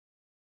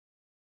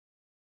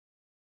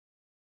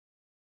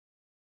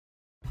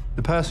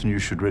The person you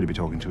should really be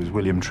talking to is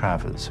William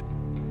Travers.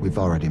 We've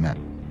already met.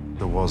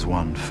 There was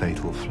one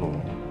fatal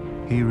flaw.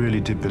 He really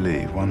did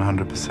believe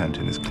 100%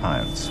 in his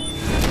clients.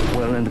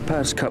 Well, in the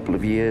past couple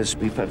of years,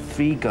 we've had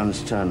 3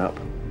 guns turn up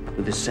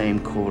with the same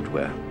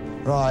cordware.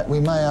 Right,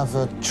 we may have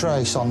a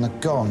trace on the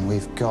gun.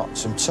 We've got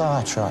some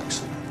tyre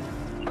tracks.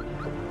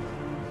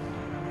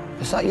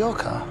 Is that your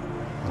car?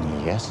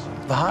 Yes.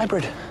 The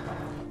hybrid?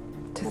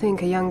 To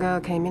think a young girl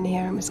came in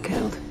here and was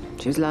killed.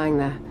 She was lying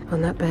there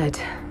on that bed.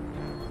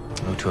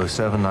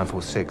 0207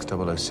 946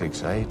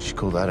 006A. She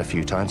called that a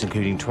few times,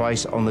 including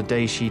twice on the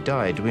day she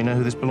died. Do we know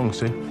who this belongs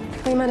to?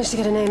 We managed to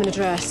get a name and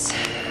address,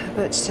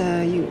 but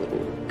you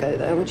wouldn't go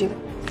there, would you?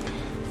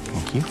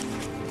 Thank you.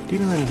 Do you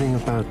know anything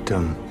about,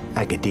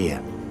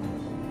 Agadir?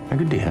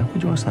 Agadir?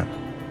 Would you ask that?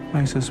 Why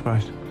are you so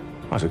surprised?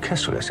 I was a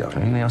kestrel this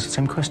afternoon. They asked the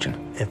same question.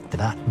 If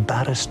that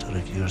barrister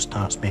of yours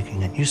starts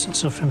making a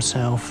nuisance of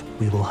himself,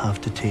 we will have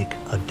to take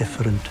a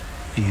different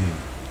view.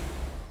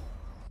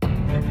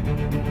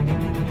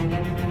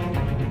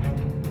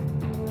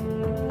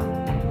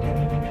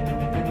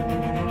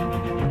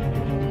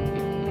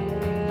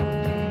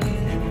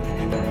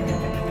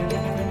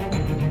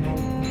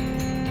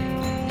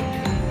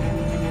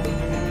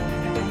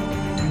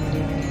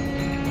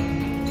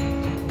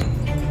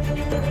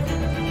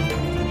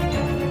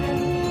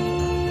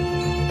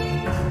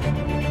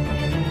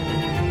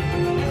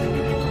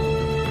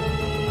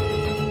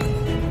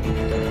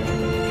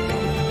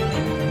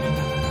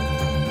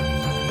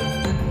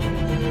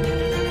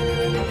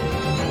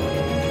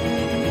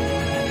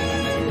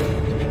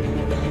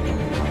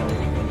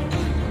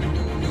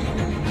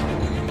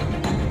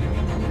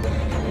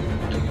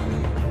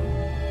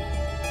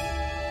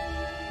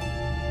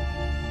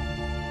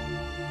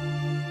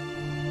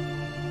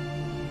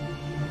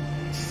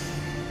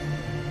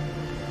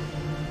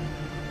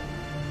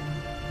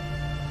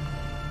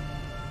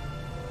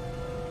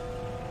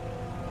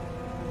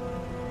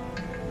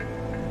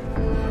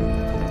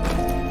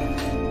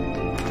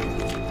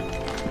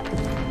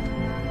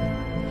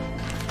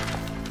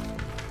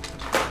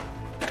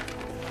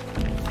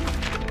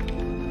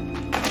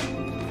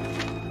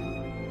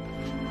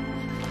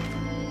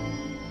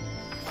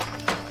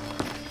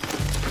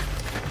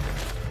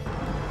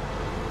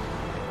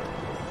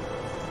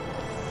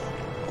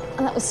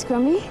 That was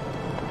scrummy.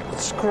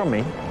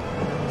 Scrummy?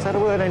 Is that a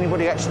word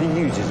anybody actually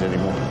uses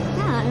anymore?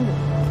 Yeah.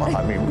 Well,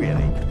 I mean,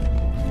 really.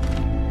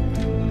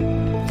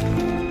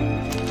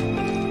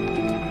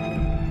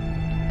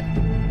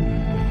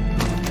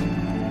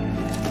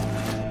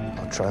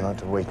 I'll try not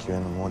to wake you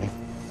in the morning.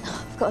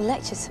 I've got a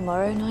lecture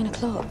tomorrow, 9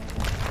 o'clock.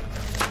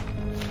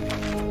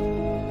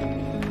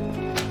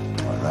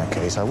 Well, in that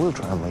case, I will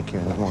try and wake you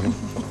in the morning.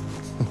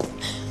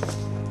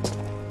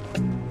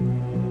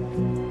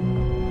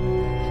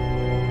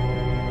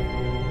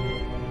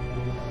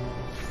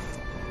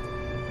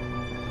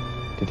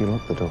 Did you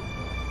lock the door?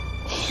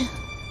 Yeah.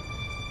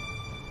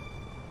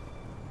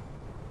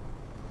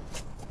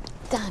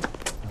 Dan.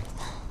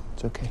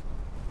 It's okay.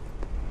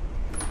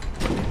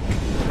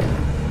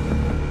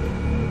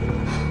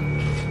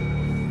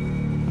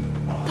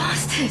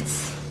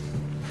 Bastards.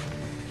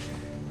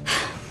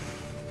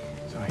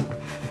 Sorry.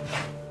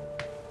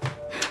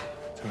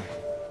 Sorry.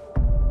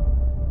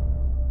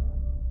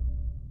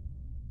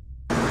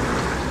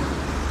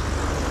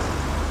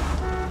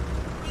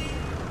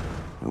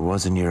 It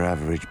wasn't your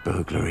average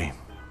burglary.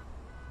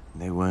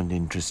 They weren't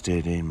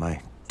interested in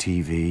my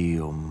TV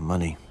or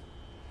money.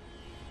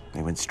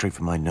 They went straight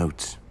for my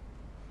notes.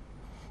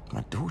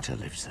 My daughter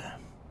lives there.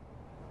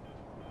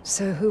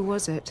 So who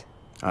was it?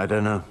 I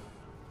don't know.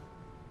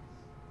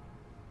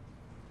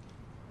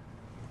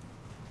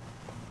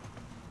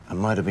 I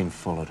might have been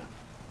followed.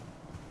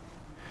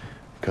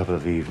 A couple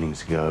of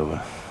evenings ago,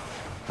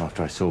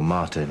 after I saw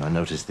Martin, I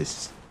noticed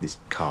this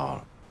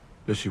car.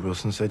 Lucy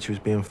Wilson said she was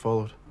being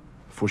followed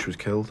before she was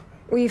killed.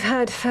 We've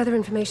had further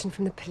information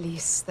from the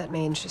police that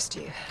may interest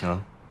you.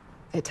 Oh?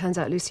 It turns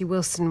out Lucy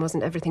Wilson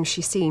wasn't everything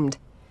she seemed.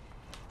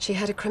 She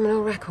had a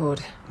criminal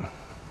record.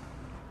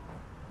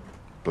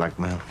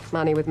 Blackmail?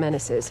 Money with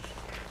menaces.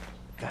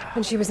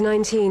 When she was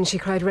 19, she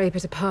cried rape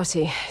at a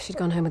party. She'd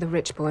gone home with a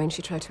rich boy and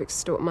she tried to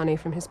extort money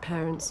from his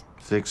parents.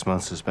 6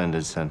 months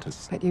suspended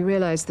sentence. But you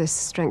realize this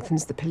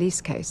strengthens the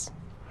police case.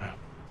 How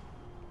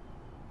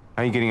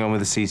are you getting on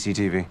with the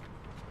CCTV?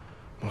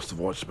 Must have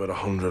watched about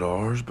 100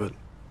 hours, but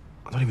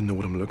I don't even know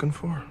what I'm looking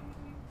for.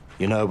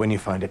 You know when you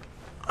find it.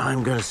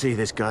 I'm gonna see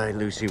this guy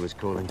Lucy was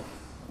calling.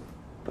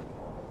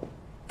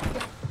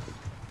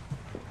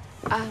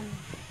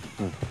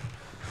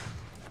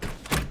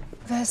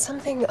 There's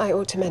something I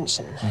ought to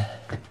mention.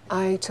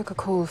 I took a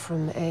call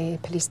from a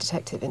police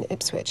detective in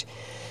Ipswich.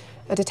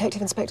 A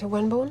Detective Inspector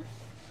Wenborn.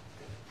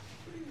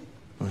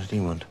 What did he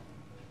want?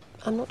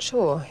 I'm not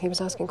sure. He was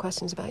asking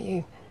questions about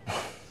you.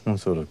 What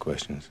sort of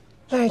questions?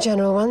 Very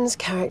general ones.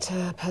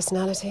 Character,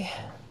 personality.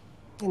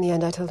 In the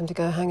end, I told him to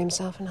go hang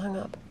himself and hung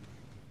up.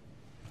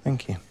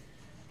 Thank you.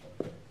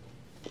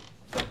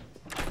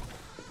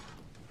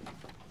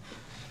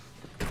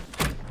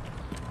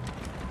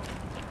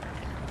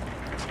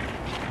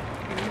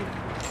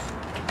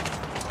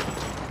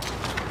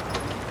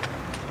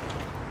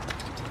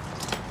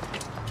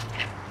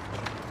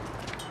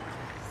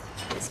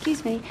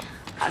 Excuse me.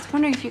 I was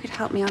wondering if you could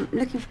help me. I'm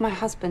looking for my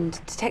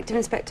husband, Detective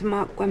Inspector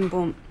Mark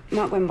Wenborn.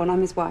 Mark Wenborn, I'm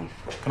his wife.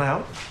 Can I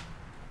help?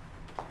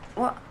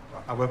 What?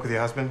 I work with your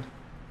husband.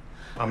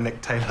 I'm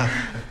Nick Taylor.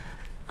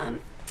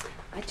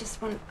 I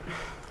just want...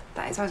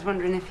 That is, I was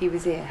wondering if he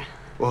was here.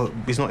 Well,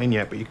 he's not in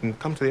yet, but you can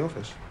come to the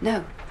office.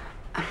 No.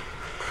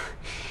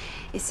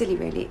 It's silly,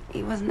 really.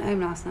 He wasn't home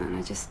last night, and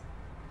I just...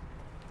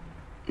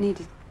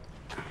 needed...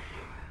 Are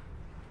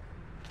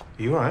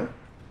you all right?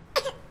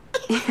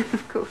 Yeah,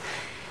 of course.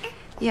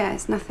 Yeah,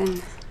 it's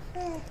nothing.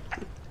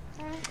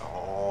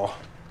 Oh,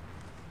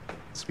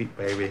 sweet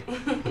baby.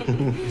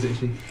 Isn't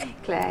she?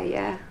 Claire,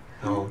 yeah.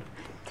 How old?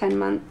 10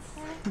 months.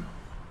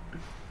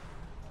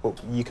 Well,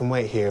 you can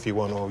wait here if you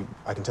want, or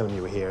I can tell him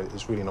you were here.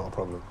 It's really not a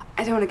problem.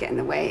 I don't want to get in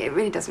the way. It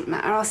really doesn't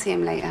matter. I'll see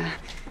him later.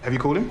 Have you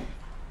called him?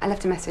 I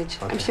left a message.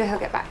 Okay. I'm sure he'll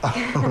get back.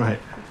 Oh, all right.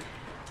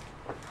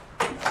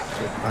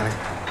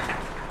 Bye.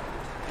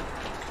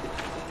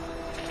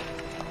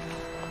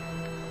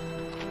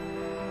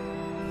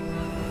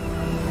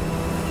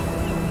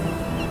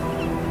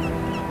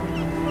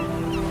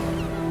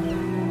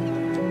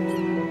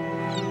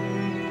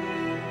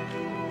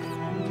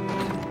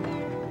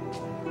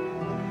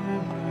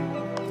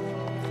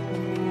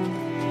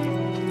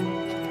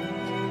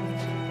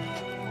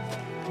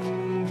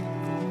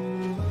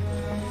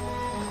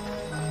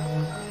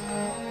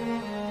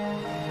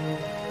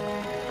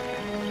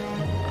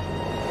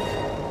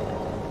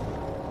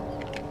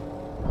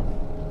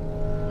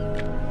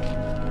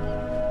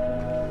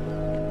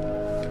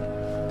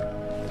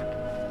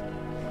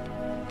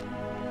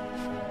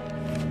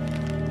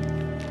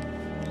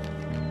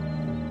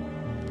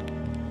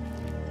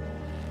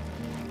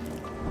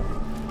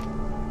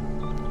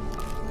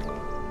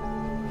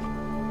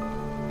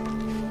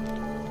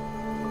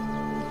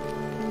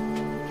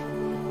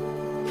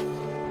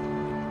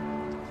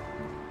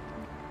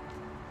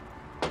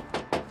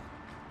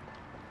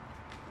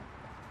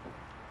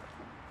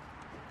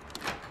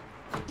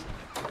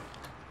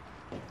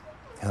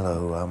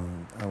 Hello,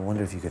 I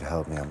wonder if you could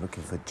help me. I'm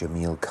looking for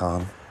Jamil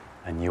Khan.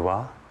 And you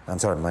are? I'm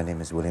sorry, my name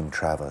is William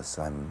Travers.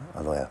 I'm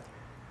a lawyer.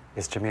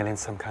 Is Jamil in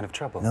some kind of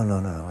trouble?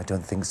 No, I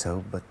don't think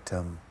so, but,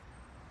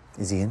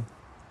 is he in?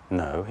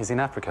 No, he's in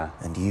Africa.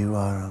 And you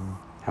are,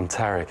 I'm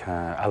Tarek.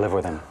 I live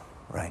with him.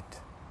 Right.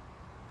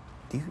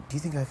 Do you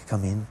think I could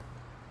come in?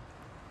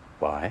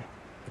 Why?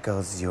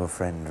 Because your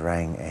friend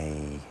rang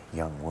a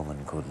young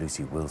woman called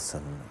Lucy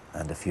Wilson,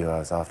 and a few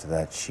hours after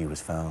that, she was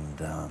found,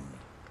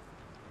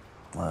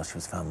 well, she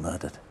was found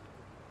murdered.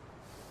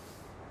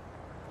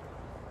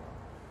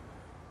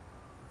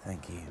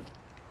 Thank you.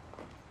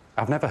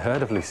 I've never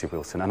heard of Lucy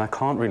Wilson, and I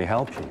can't really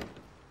help you.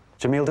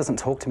 Jamil doesn't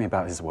talk to me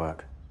about his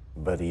work.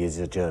 But he is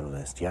a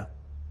journalist, yeah?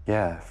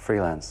 Yeah,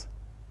 freelance.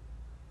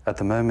 At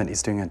the moment,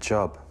 he's doing a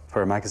job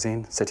for a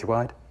magazine,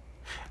 citywide.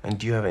 And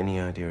do you have any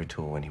idea at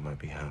all when he might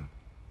be home?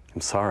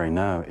 I'm sorry,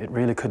 no. It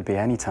really could be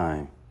any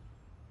time.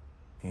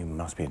 You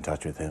must be in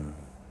touch with him.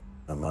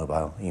 A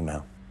mobile,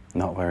 email.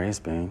 Not where he's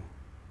been.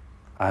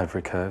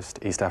 Ivory Coast,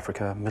 East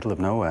Africa, middle of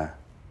nowhere.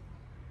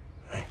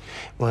 Right.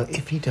 Well,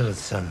 if he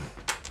does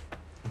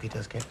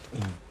get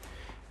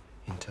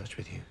in touch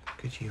with you,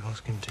 could you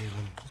ask him to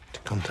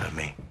contact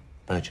me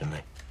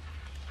urgently?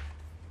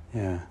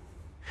 Yeah.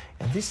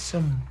 And this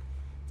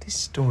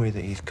story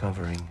that he's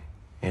covering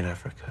in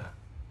Africa,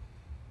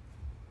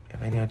 you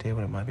have any idea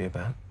what it might be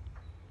about?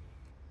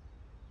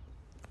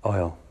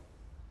 Oil.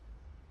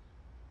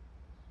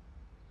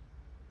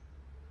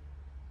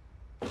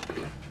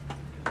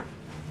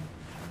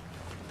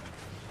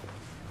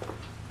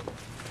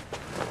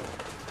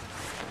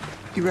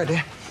 You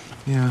ready?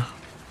 Yeah.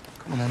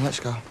 Come on then, let's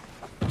go.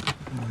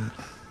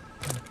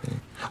 Okay.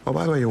 Oh,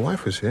 by the way, your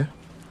wife was here.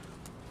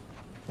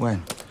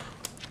 When?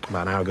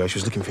 About an hour ago. She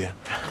was looking for you.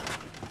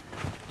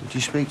 Did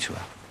you speak to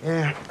her?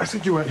 Yeah, I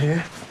said you weren't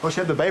here. Well,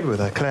 she had the baby with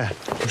her, Claire.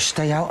 You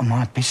stay out of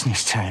my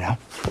business, Taylor.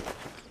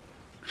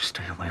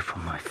 Stay away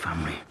from my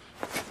family.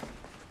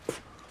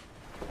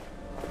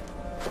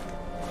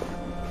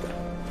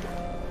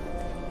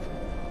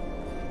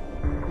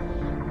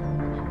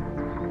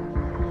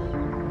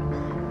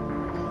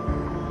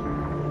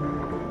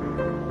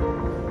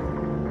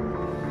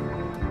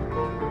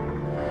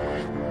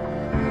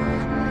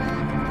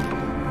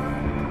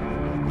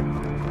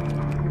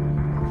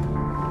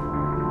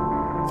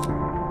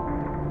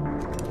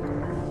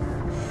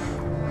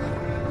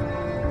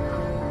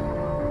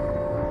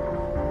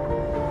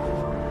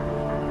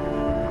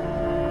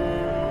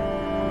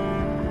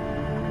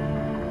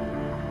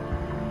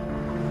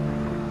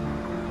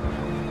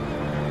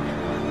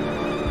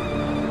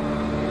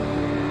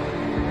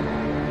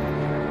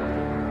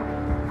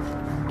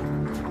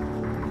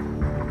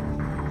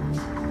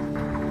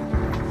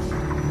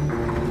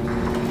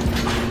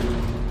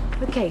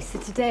 Okay, so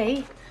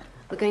today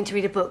we're going to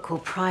read a book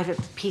called Private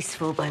but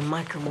Peaceful by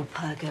Michael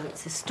Walpurgo.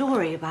 It's a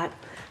story about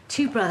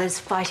two brothers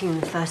fighting in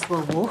the First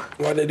World War.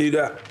 Why'd they do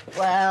that?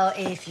 Well,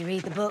 if you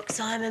read the book,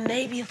 Simon,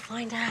 maybe you'll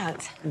find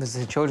out. This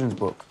is a children's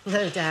book.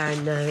 No,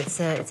 Darren, no.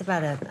 It's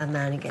about a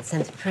man who gets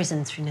sent to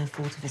prison through no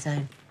fault of his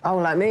own. Oh,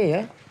 like me,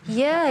 yeah?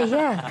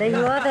 Yeah, there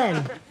you are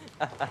then.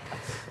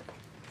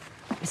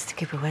 Mr.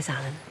 Cooper, where's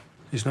Alan?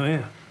 He's not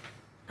here.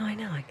 No, I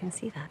know, I can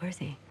see that. Where is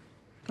he?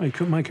 Oh, he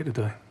couldn't make it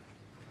today.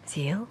 Is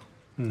he ill?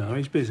 No,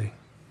 he's busy.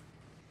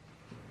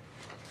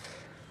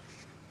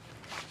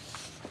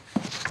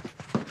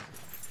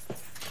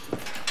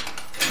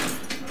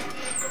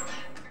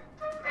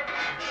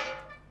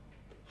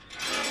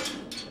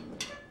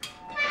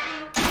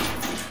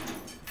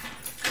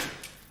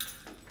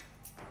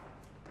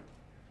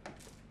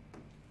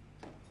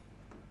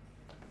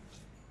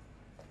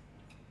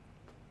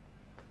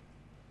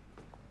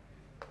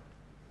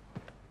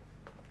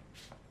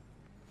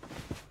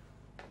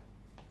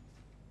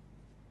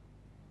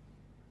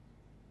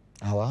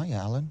 How are you,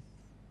 Alan?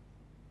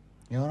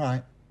 You all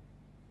right?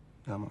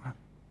 Yeah, I'm all right.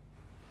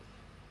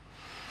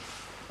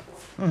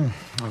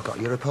 I've got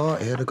your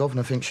report here. The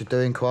governor thinks you're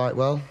doing quite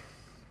well.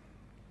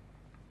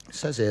 It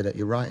says here that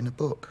you're writing a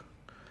book.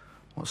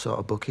 What sort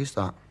of book is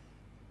that?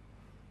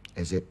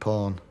 Is it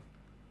porn?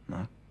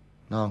 No.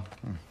 No?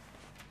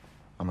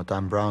 I'm a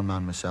Dan Brown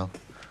man myself.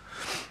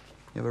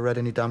 You ever read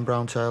any Dan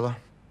Brown, Taylor?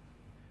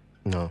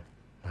 No,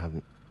 I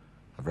haven't.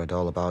 I've read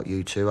all about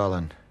you too,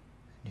 Alan.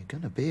 You're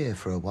gonna be here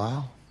for a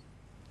while.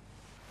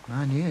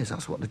 9 years,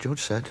 that's what the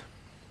judge said.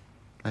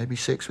 Maybe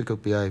 6 with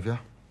good behaviour.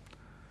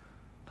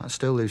 That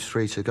still leaves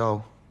 3 to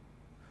go.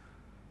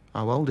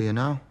 How old are you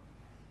now?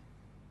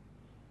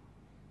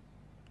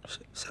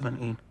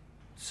 17.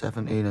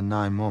 17 and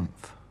 9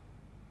 months.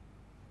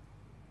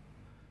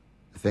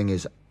 The thing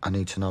is, I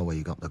need to know where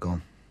you got the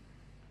gun.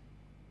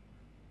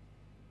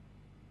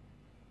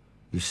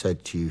 You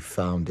said you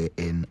found it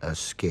in a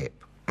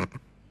skip.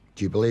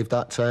 Do you believe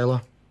that,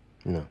 Taylor?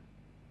 No.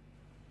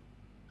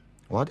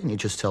 Why didn't you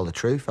just tell the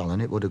truth,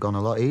 Alan? It would have gone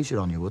a lot easier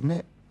on you, wouldn't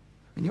it?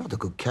 I mean, you had a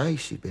good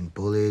case. You'd been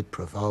bullied,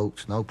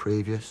 provoked, no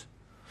previous.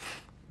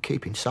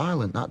 Keeping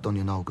silent, that done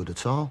you no good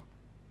at all.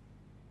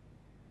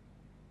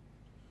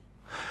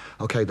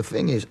 OK, the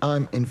thing is,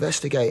 I'm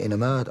investigating a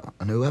murder,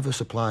 and whoever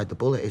supplied the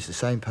bullet is the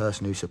same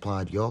person who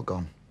supplied your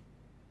gun.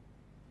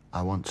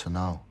 I want to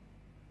know.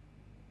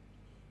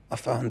 I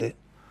found it.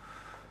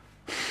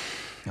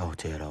 Oh,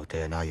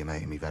 dear, now you're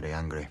making me very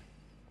angry.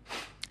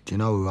 Do you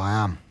know who I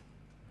am?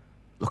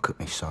 Look at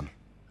me, son.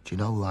 Do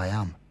you know who I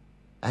am?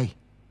 Hey?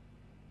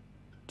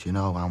 Do you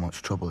know how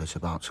much trouble is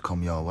about to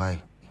come your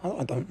way?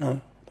 I don't know.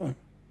 I don't.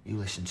 You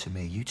listen to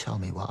me. You tell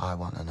me what I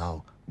want to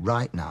know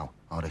right now,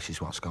 or this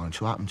is what's going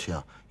to happen to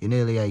you. You're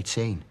nearly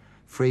 18.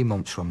 3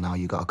 months from now,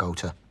 you got to go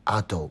to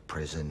adult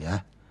prison, yeah?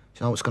 Do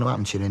you know what's going to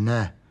happen to you in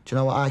there? Do you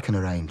know what I can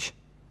arrange?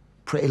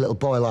 Pretty little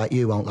boy like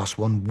you won't last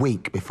 1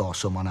 week before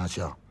someone has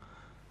you.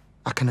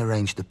 I can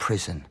arrange the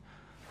prison.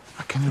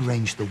 I can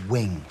arrange the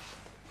wing.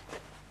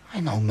 I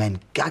know men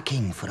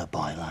gagging for a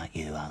boy like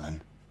you, Alan.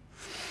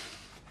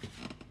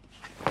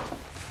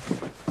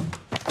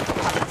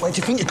 Where do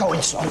you think you're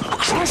going, son? For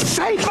Christ's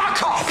sake,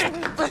 back off!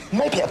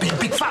 Maybe it'll be a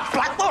big fat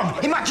black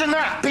one. Imagine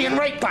that, being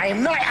raped by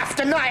him night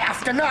after night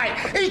after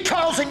night. He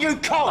calls and you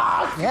call.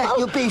 Yeah,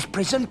 you'll be his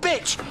prison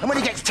bitch. And when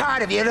he gets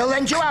tired of you, he'll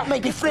lend you out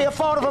maybe 3 or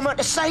 4 of them at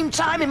the same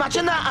time.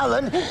 Imagine that,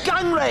 Alan.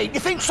 Gang rape. You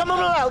think someone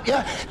will help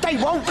you? They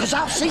won't, because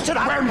I'll see to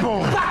that.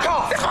 Wenborn! Back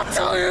off! If I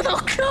tell you, they'll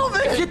kill me.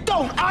 If you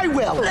don't, I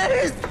will.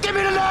 Please. Give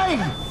me the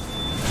name.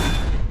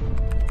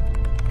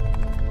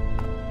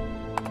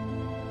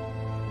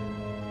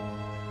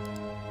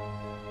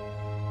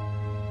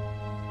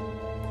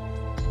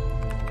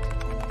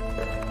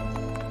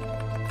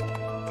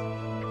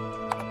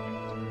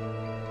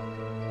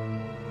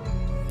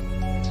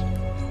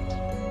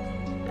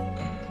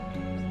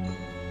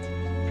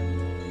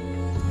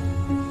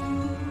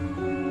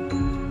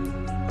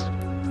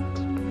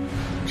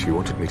 She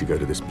wanted me to go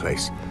to this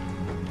place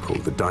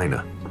called the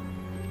Diner.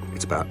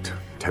 It's about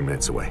 10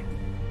 minutes away.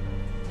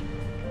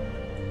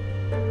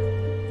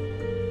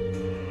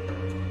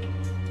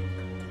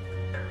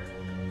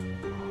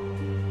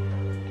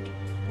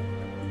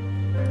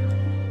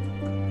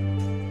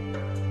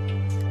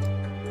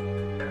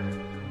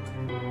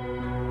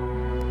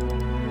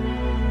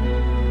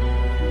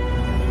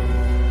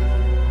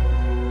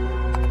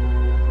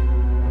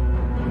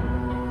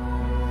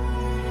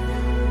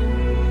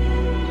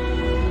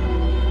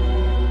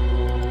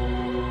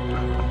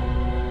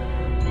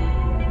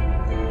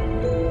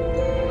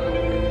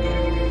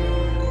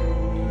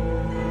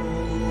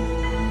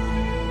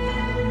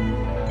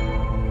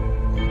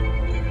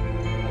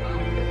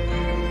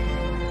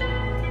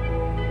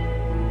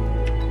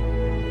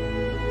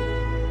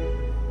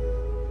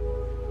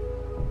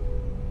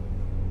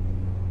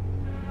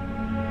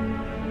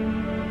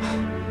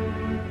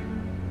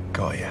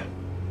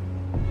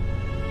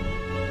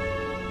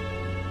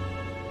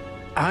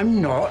 I'm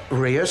not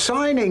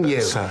reassigning you.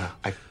 Sir,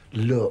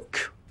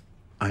 Look,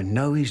 I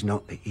know he's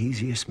not the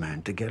easiest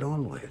man to get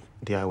on with.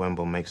 D.I.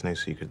 Wenborn makes no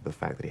secret of the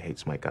fact that he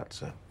hates my guts,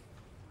 sir.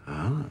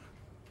 Ah.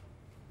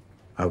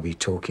 Are we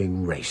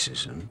talking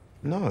racism?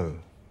 No.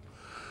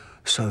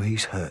 So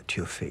he's hurt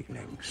your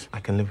feelings? I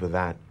can live with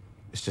that.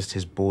 It's just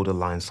his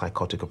borderline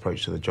psychotic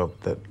approach to the job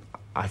that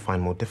I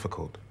find more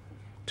difficult.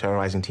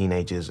 terrorizing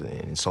teenagers and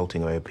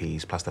insulting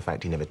OOPs, plus the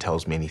fact he never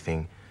tells me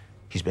anything.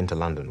 He's been to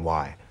London.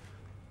 Why?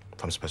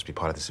 If I'm supposed to be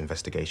part of this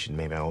investigation,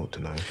 maybe I ought to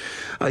know.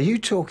 Are you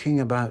talking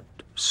about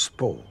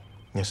Spall?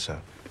 Yes, sir.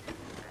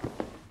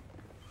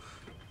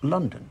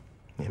 London?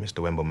 Yeah,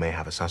 Mr. Wenborn may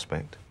have a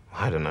suspect.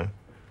 I don't know.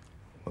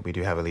 But we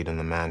do have a lead on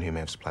the man who may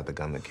have supplied the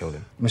gun that killed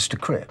him. Mr.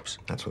 Cripps?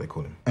 That's what they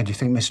call him. And you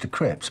think Mr.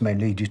 Cripps may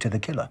lead you to the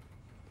killer?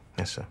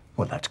 Yes, sir.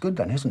 Well, that's good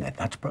then, isn't it?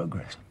 That's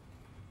progress.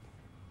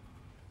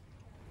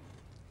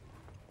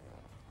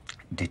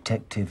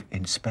 Detective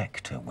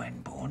Inspector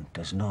Wenborn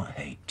does not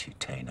hate you,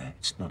 Taylor.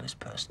 It's not as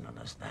personal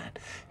as that.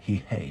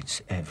 He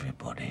hates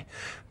everybody.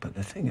 But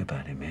the thing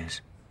about him is,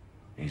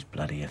 he's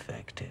bloody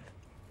effective.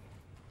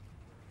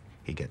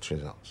 He gets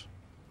results.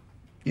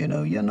 You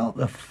know, you're not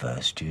the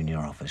first junior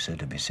officer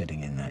to be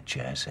sitting in that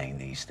chair saying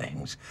these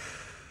things.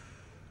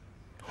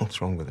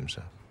 What's wrong with him,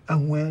 sir?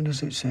 And where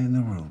does it say in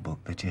the rule book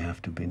that you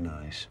have to be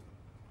nice?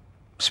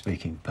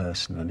 Speaking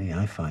personally,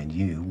 I find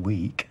you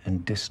weak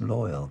and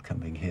disloyal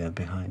coming here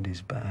behind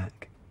his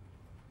back.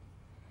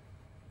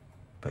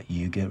 But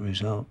you get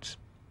results,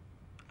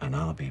 and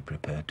I'll be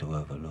prepared to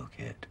overlook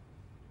it.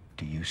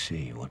 Do you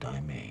see what I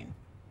mean?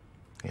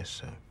 Yes,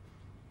 sir.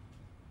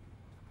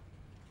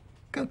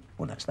 Good.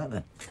 Well, that's that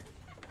then.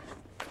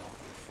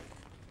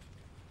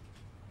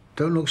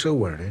 Don't look so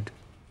worried.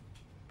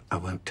 I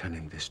won't tell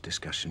him this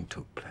discussion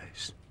took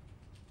place.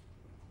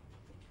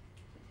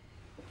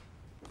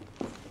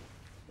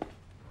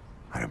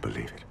 I don't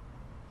believe it.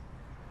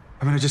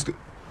 I mean,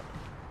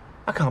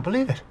 I can't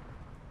believe it.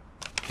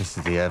 This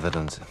is the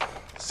evidence.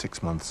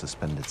 6-month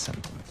suspended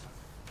sentence.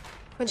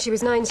 When she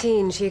was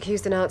 19, she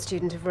accused an art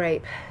student of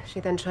rape.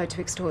 She then tried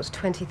to extort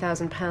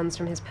 £20,000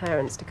 from his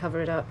parents to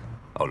cover it up.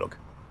 Oh, look.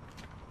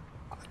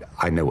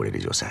 I know what it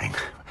is you're saying,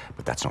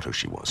 but that's not who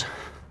she was.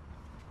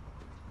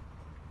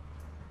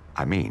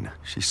 I mean,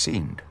 she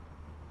seemed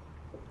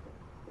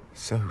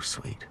so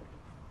sweet.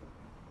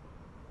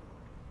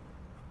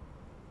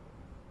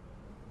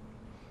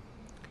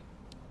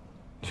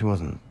 She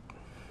wasn't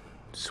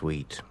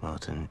sweet,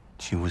 Martin.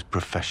 She was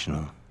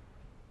professional.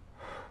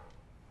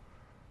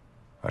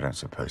 I don't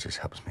suppose this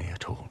helps me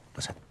at all,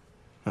 does it?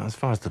 Now, as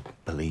far as the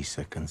police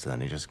are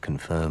concerned, it just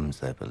confirms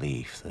their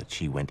belief that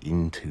she went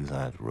into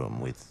that room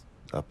with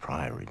a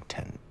prior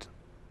intent.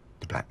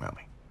 To blackmail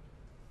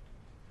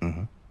me?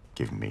 Mm-hmm.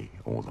 Give me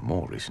all the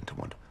more reason to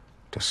want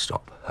to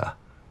stop her.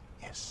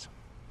 Yes.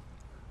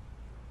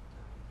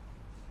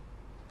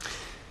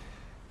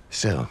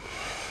 So,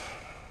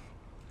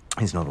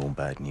 it's not all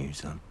bad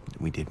news.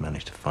 We did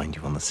manage to find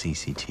you on the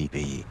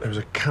CCTV. There was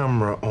a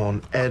camera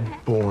on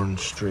Edbourne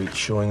Street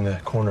showing the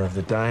corner of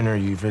the diner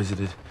you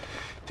visited.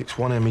 It takes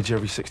one image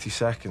every 60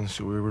 seconds,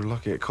 so we were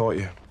lucky it caught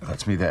you.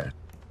 That's me there.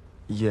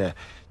 Yeah. It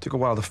took a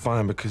while to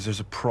find because there's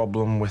a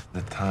problem with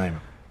the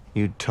time.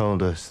 You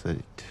told us that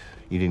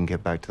you didn't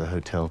get back to the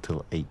hotel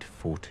till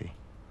 8:40.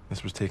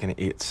 This was taken at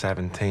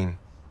 8:17.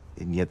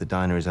 And yet the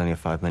diner is only a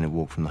 5-minute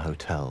walk from the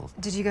hotel.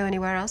 Did you go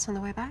anywhere else on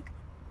the way back?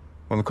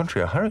 On the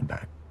contrary, I hurried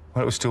back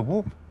while it was still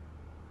warm.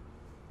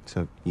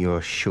 So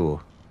you're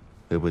sure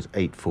it was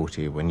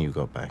 8:40 when you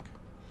got back?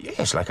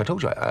 Yes, like I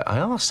told you, I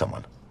asked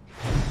someone.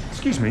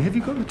 Excuse me, have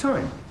you got the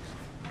time?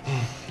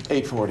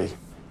 8:40.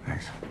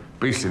 Thanks.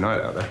 Beastly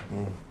night out there.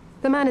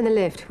 The man in the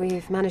lift,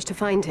 we've managed to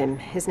find him.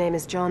 His name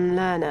is John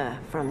Lerner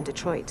from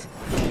Detroit.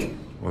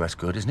 Well, that's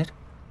good, isn't it?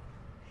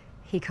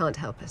 He can't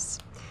help us.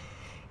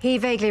 He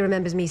vaguely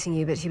remembers meeting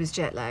you, but he was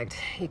jet-lagged.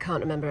 He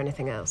can't remember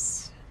anything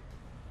else.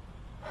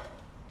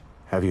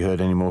 Have you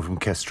heard any more from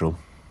Kestrel?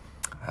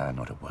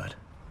 Not a word.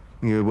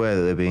 You're aware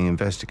that they're being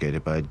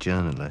investigated by a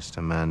journalist,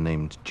 a man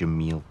named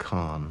Jamil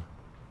Khan.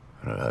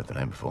 I've never heard the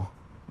name before.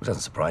 It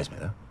doesn't surprise me,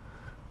 though.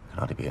 It can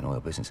hardly be an oil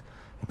business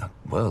in the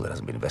world that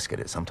hasn't been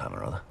investigated at some time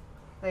or other.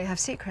 They have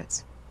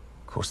secrets.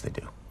 Of course they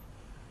do.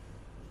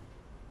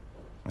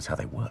 That's how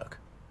they work.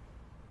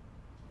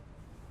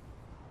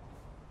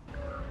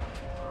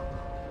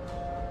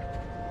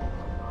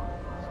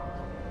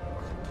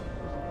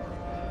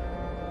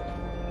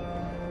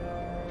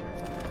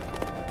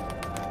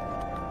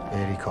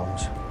 Here he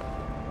comes.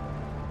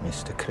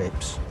 Mr.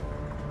 Cripps.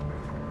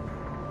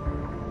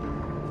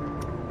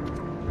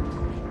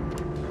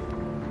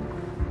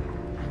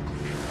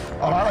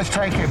 All right, let's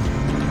take him.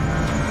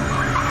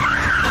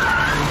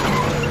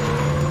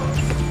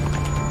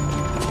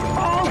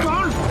 Oh,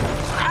 God!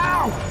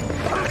 Ow!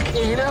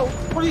 You know,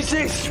 what is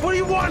this? What do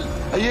you want?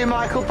 Are you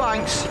Michael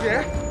Banks?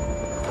 Yeah.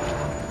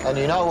 And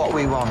you know what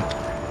we want.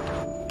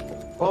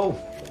 Oh,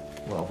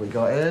 what have we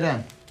got here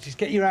then? Just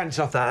get your hands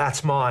off that.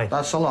 That's mine.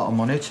 That's a lot of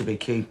money to be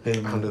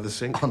keeping... Under the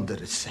sink? Under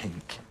the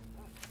sink.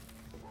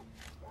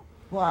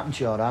 What happened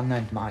to your hand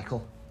then,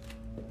 Michael?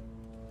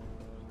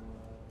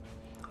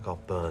 I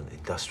got burnt.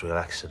 Industrial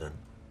accident.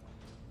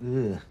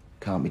 Ugh.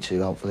 Can't be too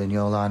helpful in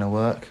your line of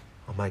work.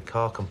 I make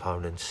car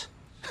components.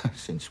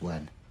 Since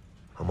when?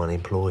 I'm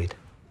unemployed.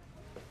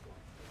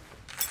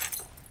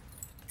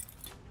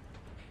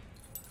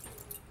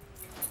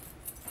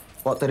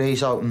 What did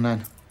he's open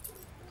then?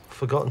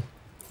 Forgotten.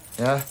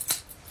 Yeah?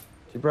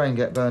 Did your brain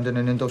get burned in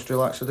an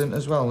industrial accident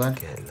as well, then?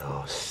 Get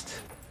lost.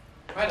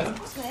 Madam.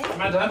 What's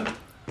Madam.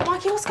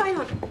 Mikey, what's going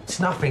on? It's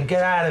nothing.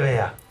 Get out of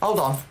here. Hold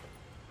on.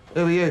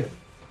 Who are you?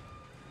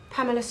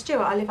 Pamela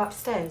Stewart, I live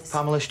upstairs.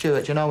 Pamela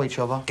Stewart, do you know each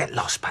other? Get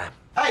lost, Pam.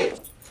 Hey!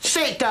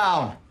 Sit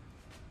down!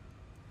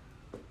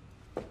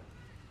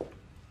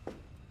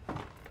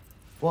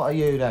 What are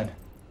you, then?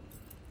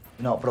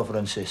 You're not brother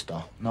and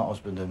sister, not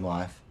husband and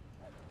wife.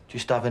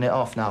 Just having it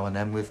off now and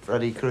then with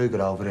Freddy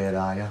Krueger over here,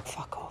 are you?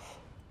 Fuck off.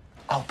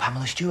 Oh,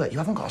 Pamela Stewart, you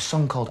haven't got a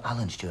son called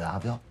Alan Stewart,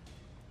 have you? What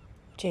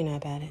do you know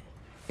about it?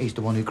 He's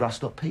the one who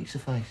grassed up Pizza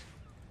Face.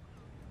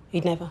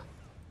 You'd never.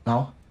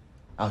 No?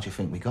 How do you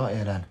think we got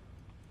here, then?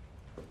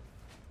 Do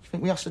you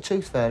think we asked the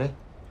Tooth Fairy?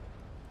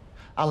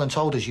 Alan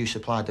told us you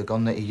supplied the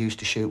gun that he used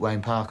to shoot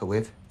Wayne Parker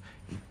with.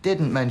 He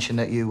didn't mention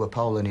that you were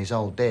poling his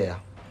old dear.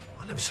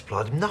 I never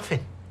supplied him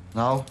nothing.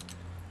 No?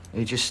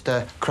 He just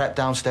crept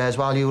downstairs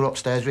while you were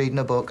upstairs reading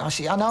a book.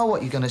 I know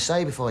what you're going to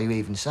say before you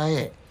even say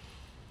it.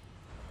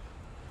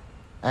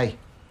 Hey,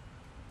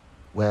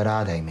 where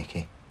are they,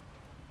 Mickey?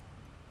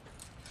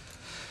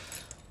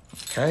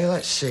 OK,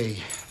 let's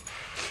see.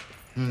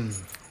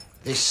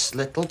 This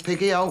little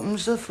piggy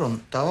opens the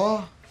front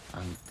door,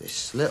 and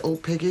this little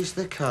piggy's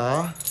the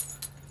car.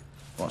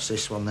 What's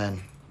this one, then?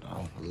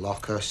 Oh, a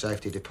locker,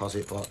 safety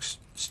deposit box.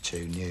 It's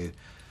too new.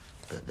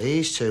 But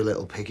these two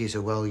little piggies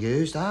are well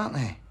used, aren't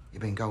they?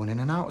 You've been going in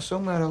and out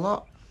somewhere a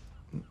lot.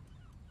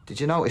 Did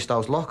you notice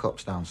those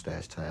lockups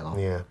downstairs, Taylor?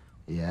 Yeah.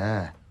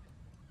 Yeah.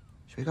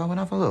 Should we go and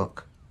have a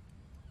look?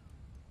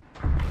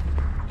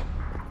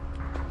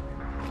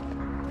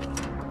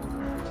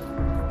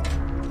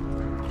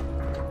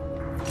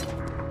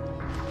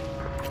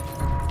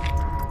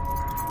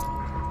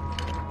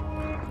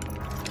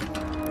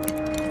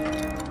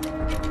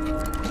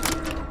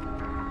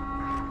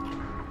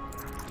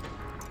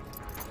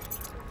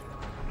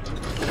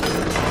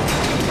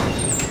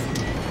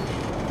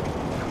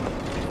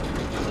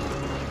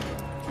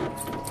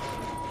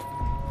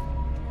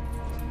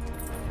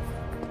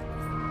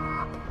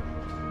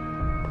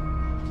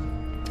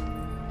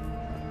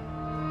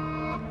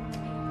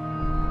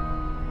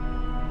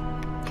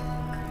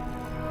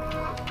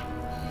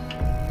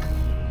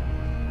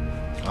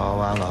 Oh,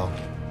 hello.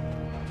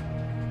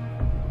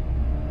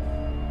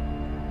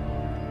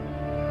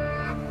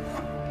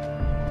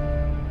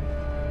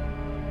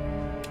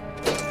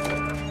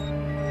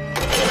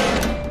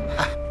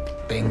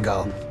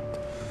 Bingo.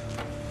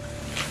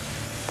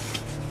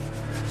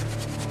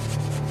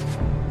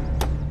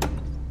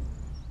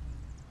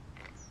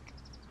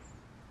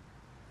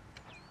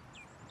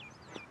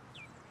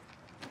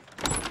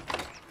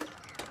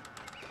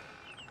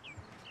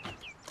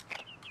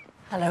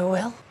 Hello,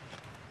 Will.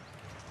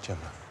 Gemma,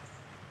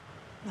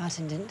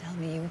 Martin didn't tell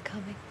me you were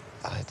coming.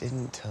 I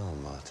didn't tell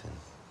Martin.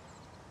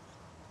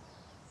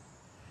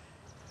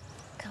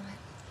 Come in.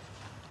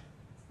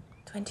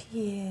 20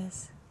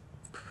 years.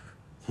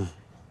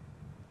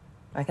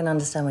 I can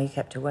understand why you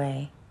kept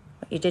away.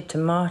 What you did to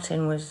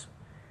Martin was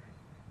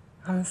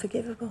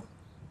unforgivable.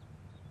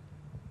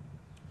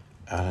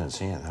 I don't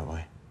see it that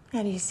way.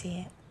 How do you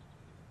see it?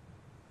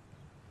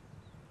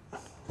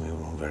 We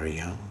were all very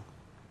young.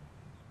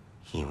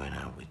 He went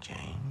out with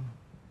Jane.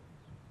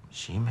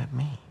 She met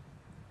me.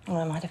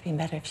 Well, it might have been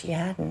better if she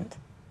hadn't.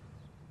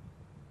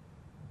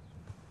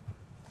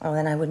 Well,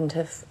 then I wouldn't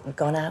have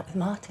gone out with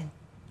Martin.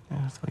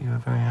 Yeah, I thought you were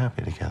very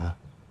happy together.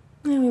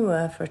 Yeah, we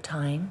were for a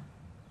time.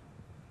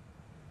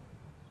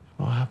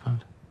 What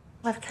happened?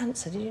 I have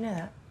cancer, did you know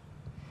that?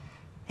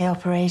 They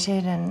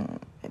operated and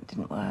it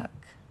didn't work.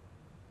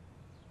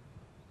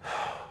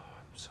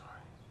 I'm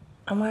sorry.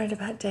 I'm worried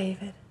about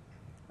David.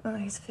 Oh,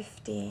 he's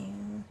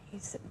 15.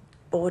 He's at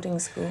boarding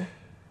school.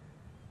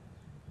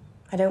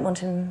 I don't want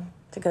him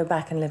to go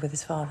back and live with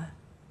his father.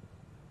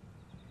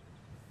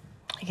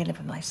 He can live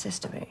with my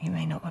sister, but he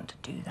may not want to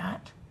do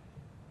that.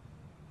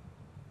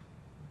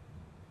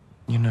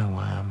 You know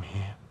why I'm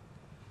here.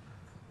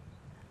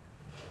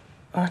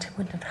 Martin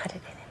wouldn't have had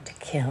it in him to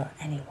kill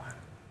anyone.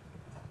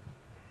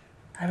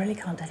 I really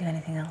can't tell you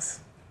anything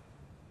else.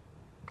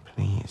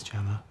 Please,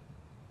 Gemma.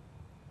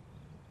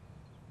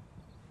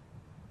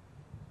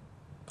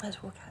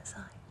 Let's walk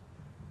outside.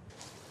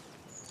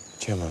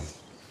 Gemma,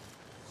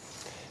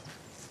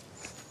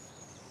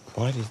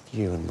 why did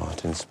you and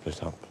Martin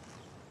split up?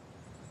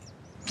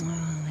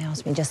 Oh, they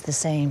asked me just the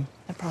same,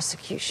 the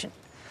prosecution.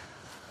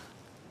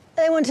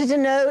 They wanted to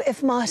know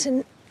if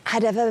Martin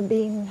had ever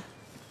been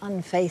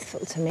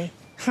unfaithful to me.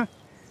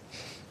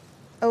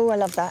 Oh, I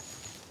love that.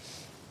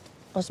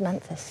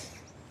 Osmanthus.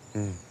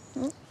 Mm.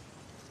 Mm.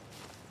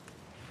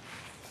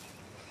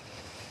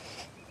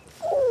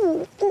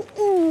 Ooh, ooh,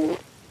 ooh.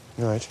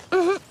 Right.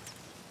 I'm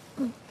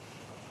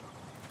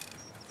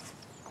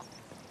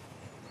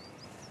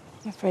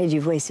afraid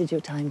you've wasted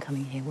your time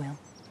coming here, Will.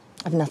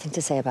 I've nothing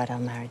to say about our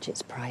marriage.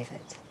 It's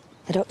private.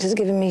 The doctor's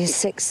given me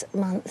 6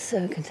 months,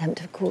 so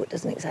contempt of court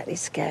doesn't exactly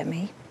scare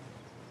me.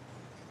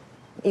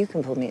 You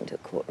can pull me into a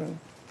courtroom.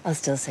 I'll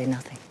still say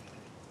nothing.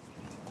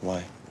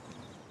 Why?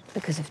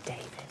 Because of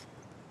David.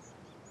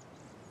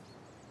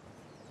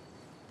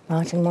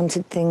 Martin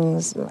wanted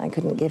things I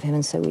couldn't give him,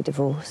 and so we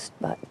divorced.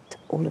 But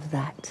all of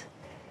that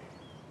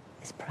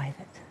is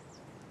private.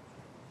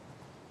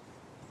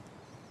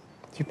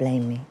 Do you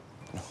blame me?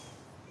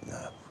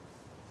 No.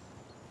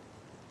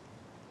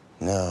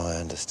 No, I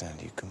understand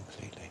you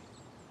completely.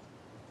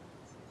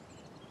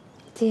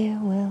 Dear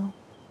Will.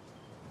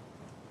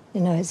 You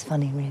know, it's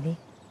funny, really.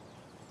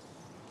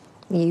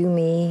 You,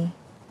 me,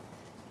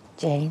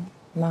 Jane,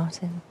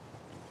 Martin,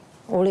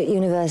 all at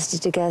university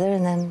together,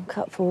 and then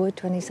cut forward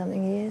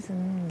 20-something years,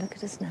 and look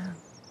at us now.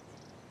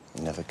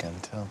 You never can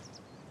tell.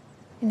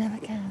 You never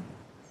can.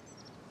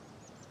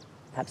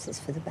 Perhaps it's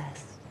for the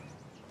best.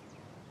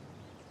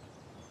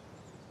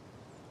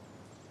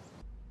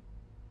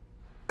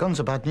 Guns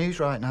are bad news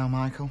right now,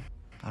 Michael.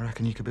 I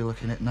reckon you could be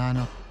looking at 9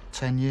 or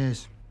 10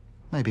 years.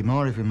 Maybe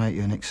more if we make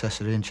you an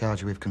accessory and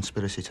charge you with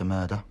conspiracy to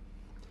murder.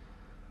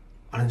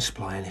 I didn't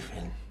supply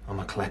anything. I'm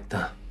a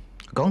collector.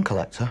 A gun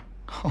collector?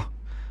 Oh,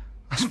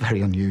 that's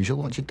very unusual.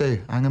 What'd you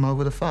do? Hang them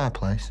over the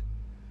fireplace?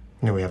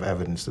 You know, we have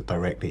evidence that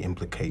directly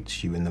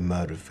implicates you in the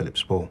murder of Philip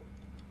Spall.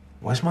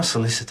 Where's my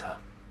solicitor?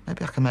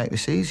 Maybe I can make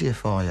this easier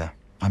for you.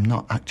 I'm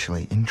not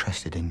actually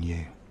interested in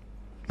you.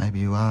 Maybe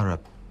you are a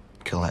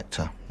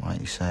collector,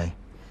 like you say.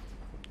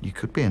 You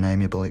could be an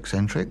amiable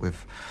eccentric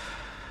with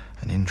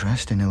an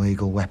interest in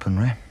illegal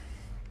weaponry.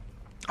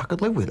 I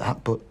could live with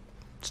that, but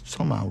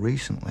somehow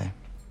recently,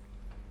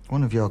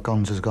 one of your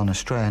guns has gone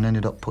astray and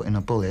ended up putting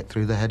a bullet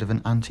through the head of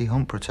an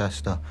anti-hunt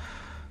protester.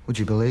 Would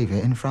you believe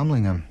it? In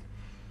Framlingham.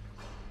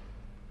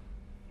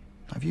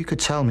 If you could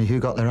tell me who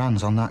got their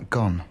hands on that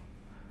gun,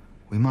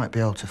 we might be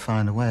able to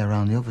find a way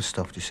around the other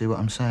stuff. Do you see what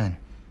I'm saying?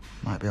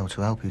 Might be able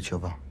to help each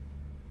other.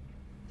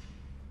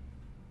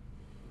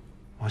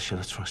 Why should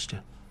I trust you?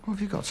 What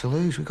have you got to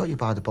lose? We've got you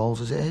by the balls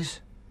as it is.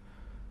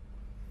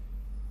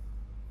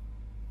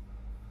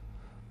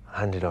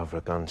 I handed over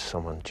a gun to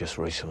someone just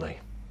recently.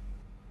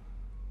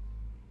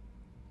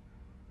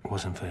 It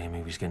wasn't for him,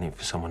 he was getting it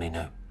for someone he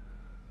knew.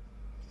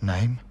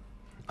 Name?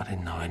 I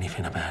didn't know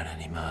anything about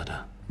any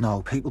murder.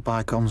 No, people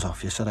buy guns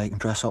off you so they can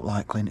dress up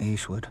like Clint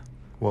Eastwood.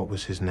 What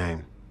was his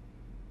name?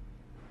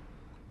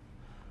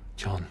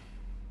 John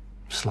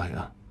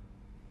Slater.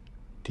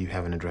 Do you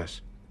have an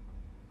address?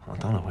 I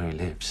don't know where he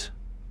lives.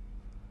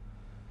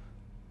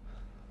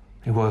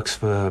 He works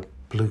for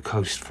Blue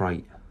Coast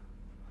Freight.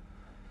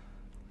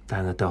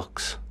 Down the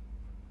docks.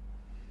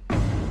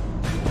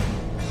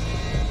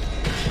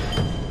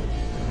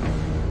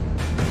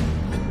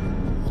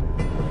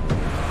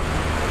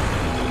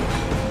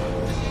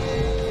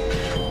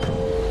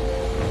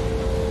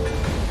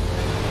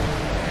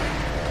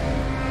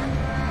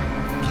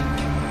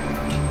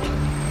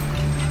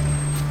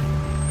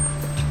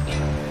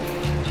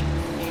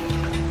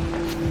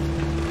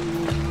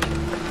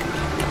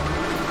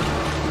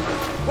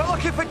 We're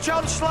looking for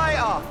John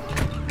Slater.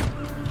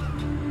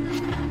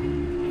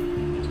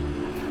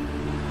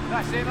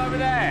 That's him over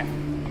there.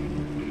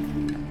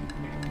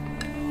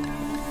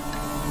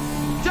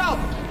 John!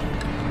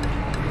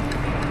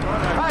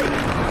 Hey!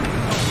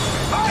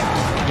 Hey!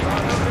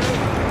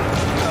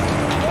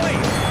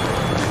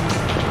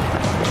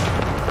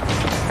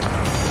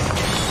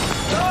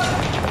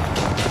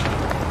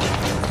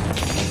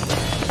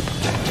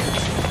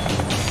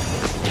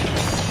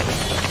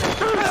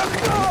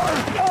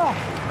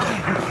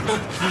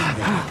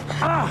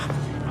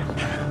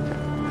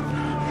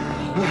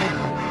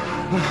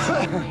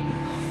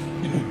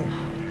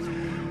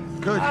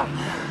 Good.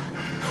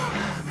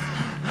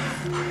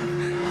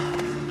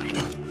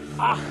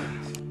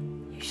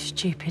 You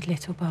stupid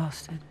little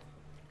bastard.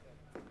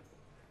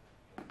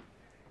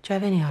 Do you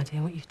have any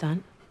idea what you've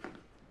done?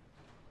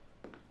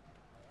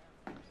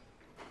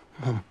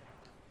 Mum.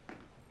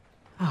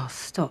 Oh,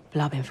 stop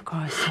blubbing, for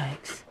Christ's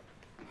sakes.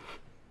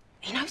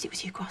 He knows it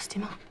was you crossed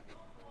him up.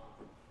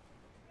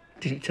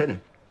 Did you tell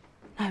him?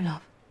 No,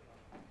 love.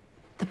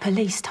 The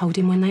police told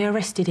him when they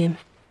arrested him.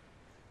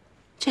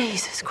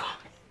 Jesus Christ.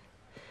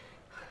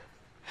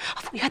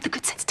 I thought you had the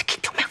good sense to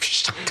keep your mouth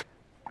shut.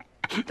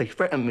 They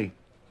threatened me.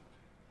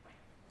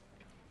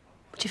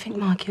 What do you think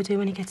Mikey will do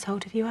when he gets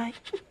hold of you, eh?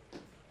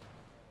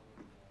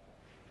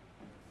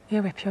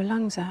 He'll rip your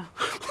lungs out.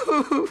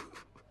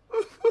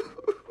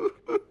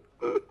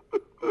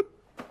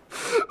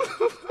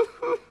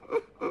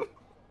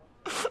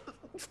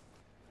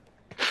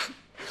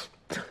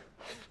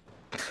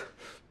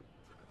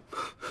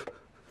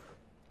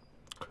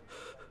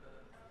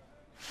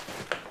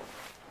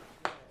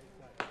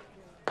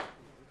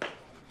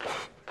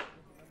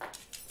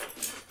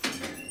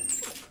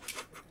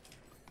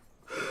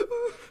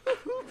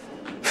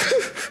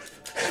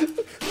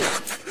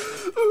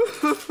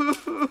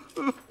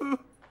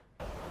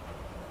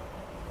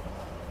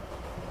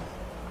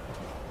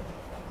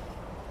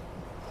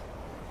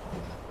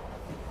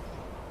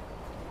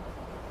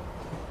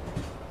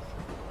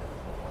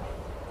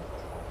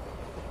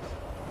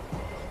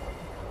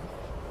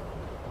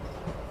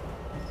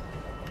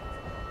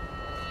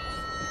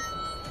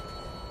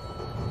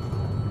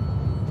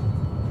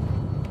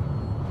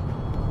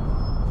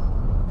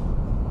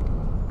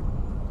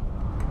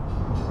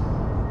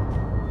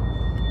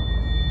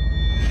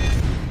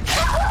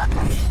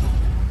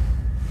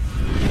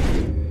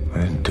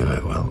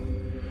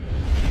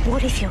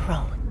 your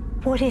role?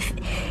 What if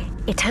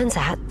it turns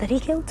out that he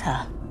killed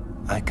her?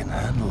 I can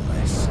handle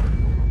this.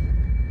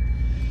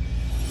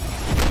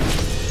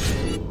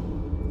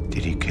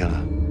 Did he kill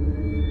her?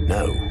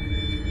 No.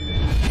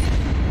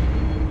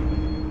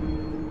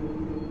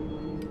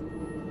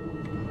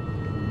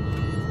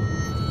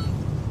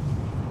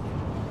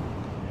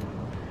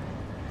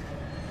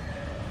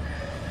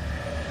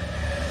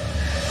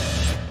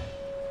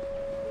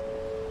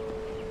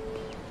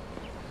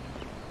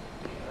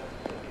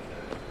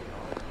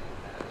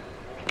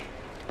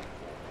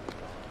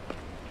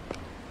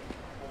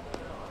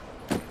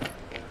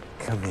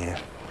 Come here.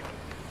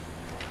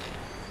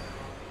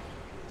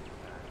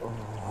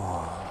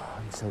 Oh,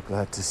 I'm so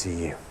glad to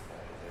see you.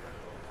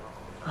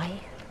 Are you?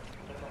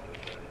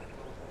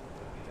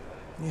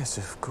 Yes,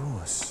 of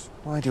course.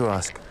 Why do you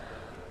ask?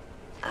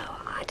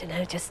 Oh, I don't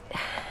know, just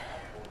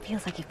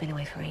feels like you've been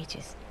away for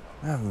ages.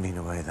 I haven't been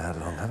away that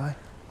long, have I?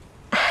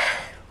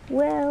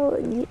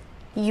 Well,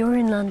 you're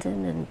in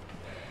London and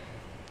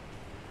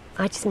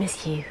I just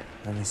miss you.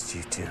 I missed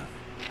you too.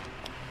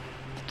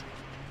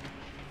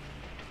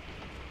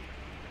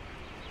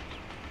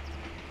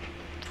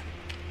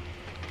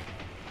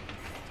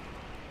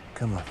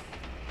 Come on.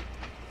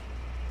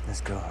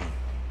 Let's go home.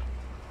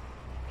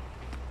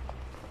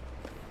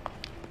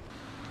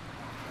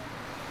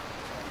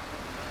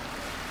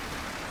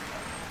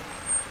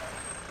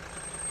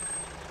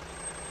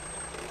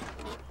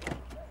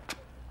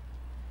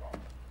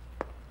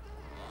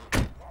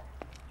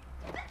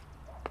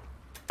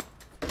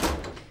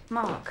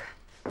 Mark,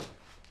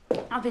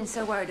 I've been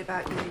so worried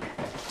about you.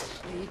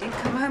 You didn't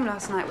come home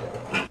last night.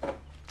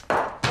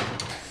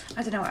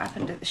 I don't know what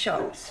happened at the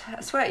shops.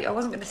 I swear you, I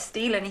wasn't going to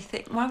steal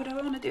anything. Why would I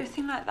want to do a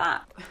thing like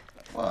that?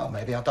 Well,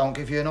 maybe I don't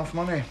give you enough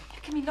money.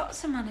 You give me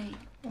lots of money.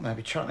 Well,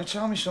 maybe trying to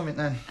tell me something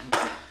then.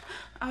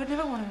 I would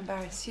never want to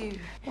embarrass you.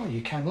 Well,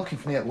 you came looking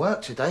for me at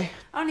work today.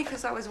 Only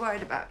because I was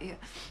worried about you.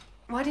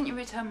 Why didn't you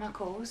return my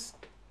calls?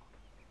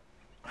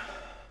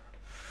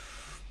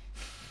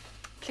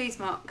 Please,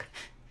 Mark.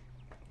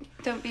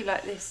 Don't be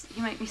like this.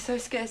 You make me so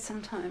scared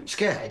sometimes.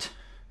 Scared?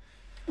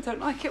 I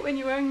don't like it when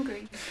you're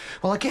angry.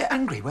 Well, I get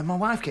angry when my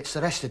wife gets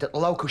arrested at the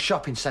local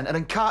shopping centre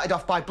and carted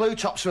off by blue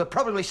tops who are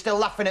probably still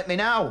laughing at me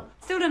now.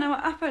 Still don't know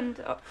what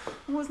happened. I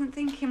wasn't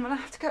thinking, well, I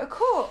have to go to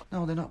court.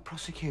 No, they're not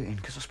prosecuting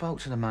because I spoke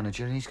to the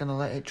manager and he's going to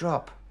let it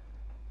drop.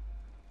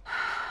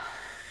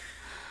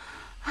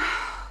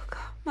 Oh,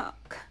 God,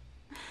 Mark.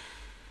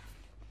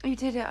 You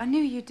did it. I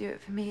knew you'd do it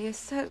for me. You're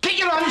so... Get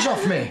your hands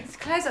off me!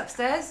 Claire's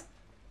upstairs.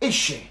 Is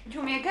she? Do you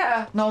want me to get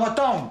her? No, I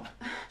don't.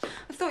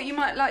 I thought you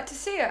might like to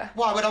see her.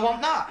 Why would I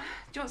want that?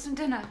 Do you want some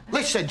dinner?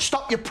 Listen,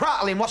 stop your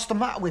prattling. What's the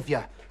matter with you?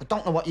 I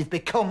don't know what you've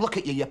become. Look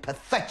at you, you're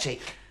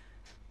pathetic.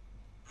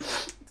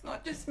 It's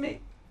not just me.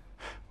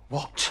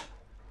 What?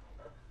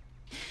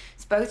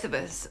 It's both of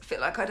us. I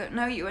feel like I don't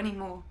know you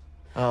anymore.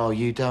 Oh,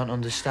 you don't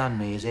understand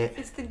me, is it?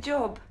 It's the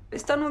job.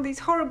 It's done all these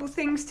horrible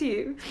things to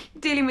you.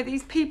 Dealing with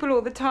these people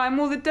all the time,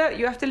 all the dirt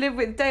you have to live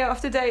with day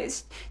after day.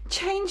 It's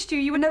changed you.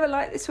 You were never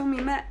like this when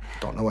we met.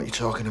 Don't know what you're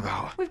talking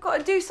about. We've got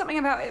to do something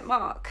about it,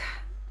 Mark.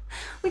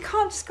 We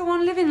can't just go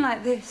on living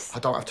like this. I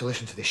don't have to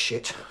listen to this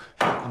shit.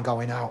 I'm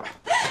going out.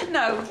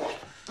 No,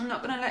 I'm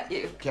not going to let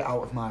you. Get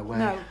out of my way.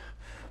 No.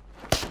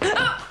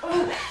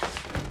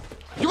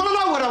 You want to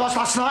know where I was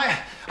last night?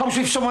 I was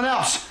with someone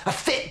else. A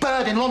fit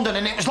bird in London,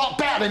 and it was a lot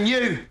better than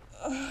you.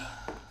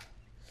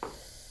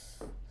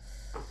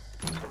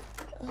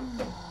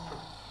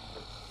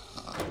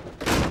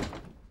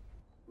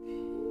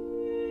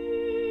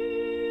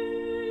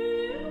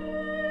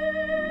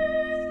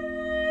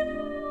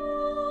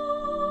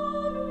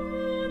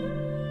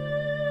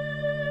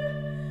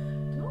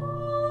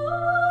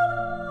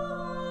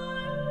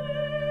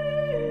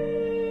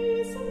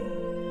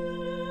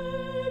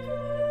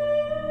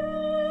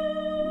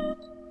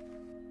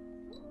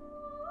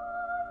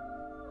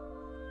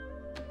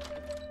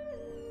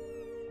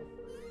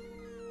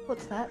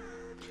 What's that?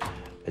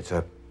 It's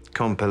a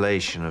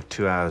compilation of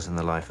 2 hours in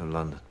the life of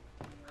London.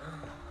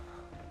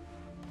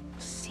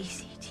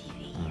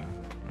 CCTV.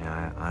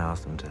 Yeah, I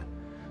asked them to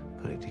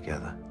put it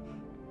together.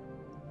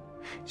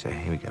 So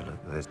here we go,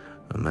 look. There's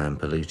a man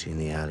polluting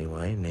the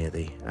alleyway near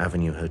the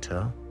Avenue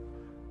Hotel.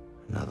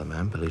 Another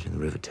man polluting the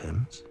River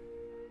Thames.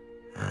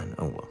 And,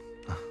 oh, well,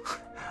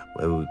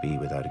 where would we be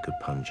without a good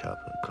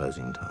punch-up at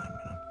closing time,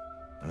 you know?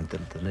 I mean,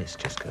 the list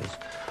just goes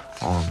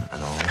on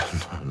and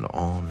on and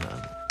on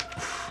and...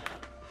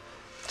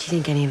 Do you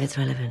think any of it's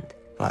relevant?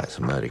 Well, it's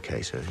a murder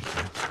case, so you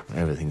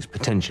know, everything's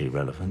potentially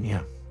relevant,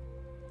 yeah.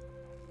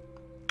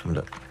 And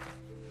look,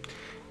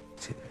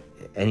 see,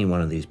 any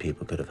one of these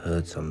people could have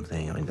heard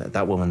something. I mean,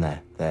 that woman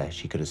there,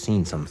 she could have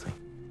seen something.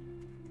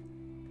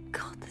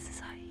 God, this is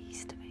how you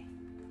used to be.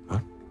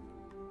 What?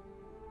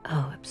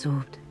 Oh,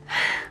 absorbed.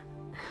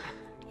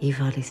 You've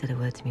hardly said a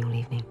word to me all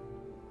evening.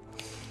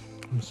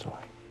 I'm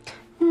sorry.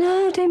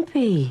 No, don't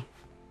be.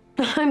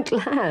 I'm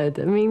glad.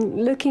 I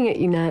mean, looking at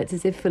you now, it's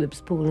as if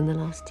Philip's Ball in the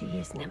last 2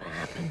 years never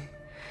happened.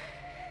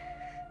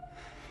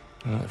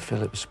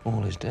 Philip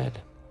Spall is dead.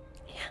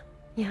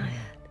 Yeah, I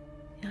heard.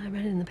 Yeah, I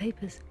read it in the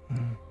papers.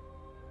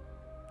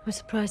 I'm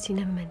surprised you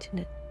never mentioned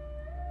it.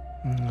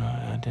 No,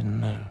 I didn't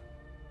know.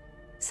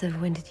 So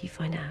when did you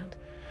find out?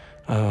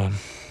 Oh,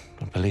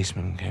 a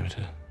policeman came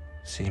to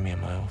see me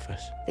in my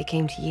office. They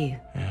came to you?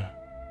 Yeah.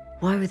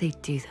 Why would they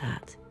do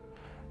that?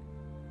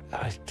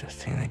 I just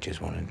think they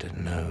just wanted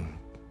to know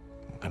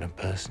what kind of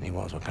person he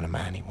was, what kind of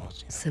man he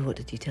was. So what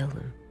did you tell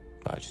them?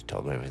 I just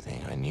told them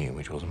everything I knew,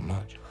 which wasn't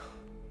much.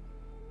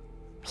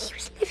 He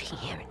was living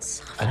here in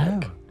Suffolk. I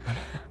know.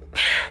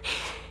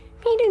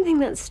 You don't think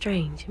that's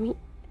strange? I mean,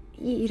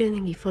 you don't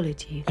think he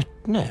followed you?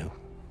 No.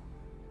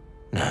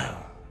 No.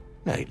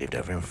 No, he lived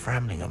over in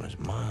Framlingham, it was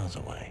miles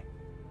away.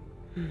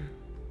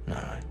 No,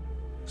 I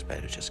expect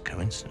it was just a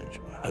coincidence.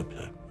 I hope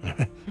so.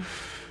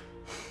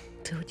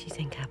 So what do you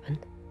think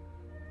happened?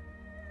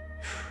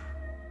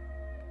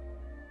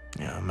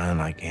 Yeah, a man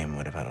like him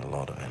would have had a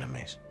lot of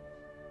enemies.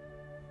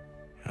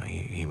 You know,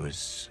 he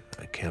was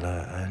a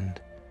killer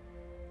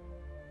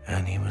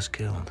and he was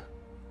killed.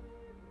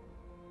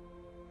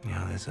 You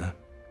know, there's well,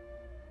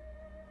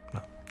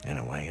 in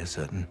a way, a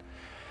certain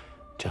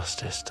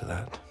justice to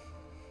that.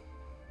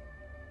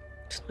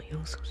 It's not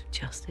your sort of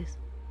justice.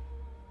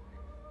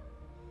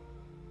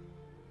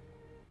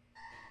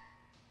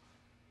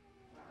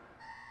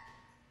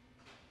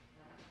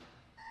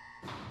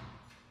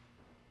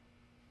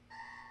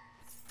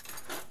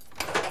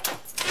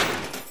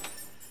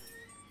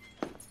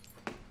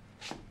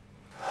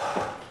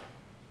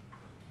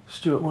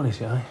 Stuart, what is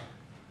it, eh?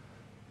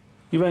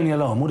 You rang the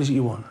alarm. What is it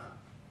you want?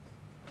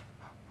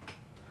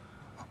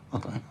 I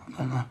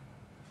don't know.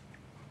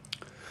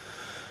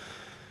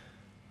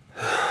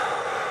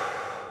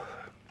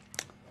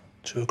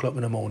 Two o'clock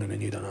in the morning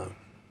and you don't know.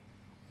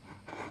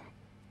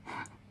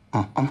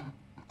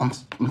 I'm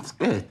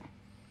scared.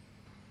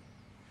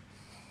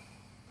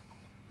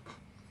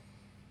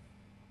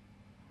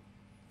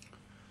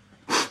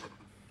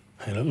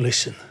 Hey, look,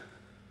 listen.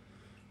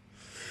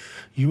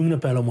 You ring the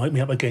bell and wake me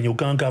up again, you'll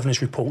go and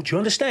governor's report. Do you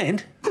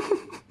understand?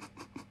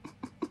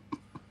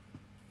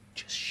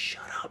 Just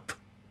shut up.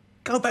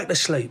 Go back to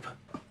sleep.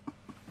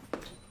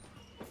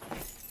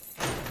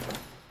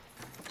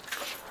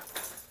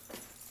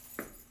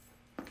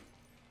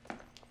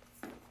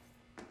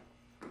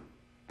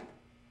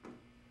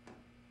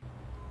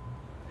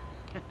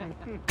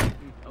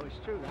 Oh, it's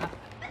true, that.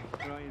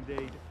 Right,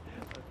 indeed.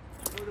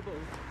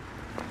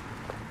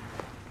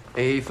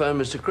 Hey, you found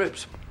Mr.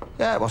 Cripps?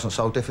 Yeah, it wasn't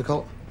so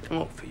difficult.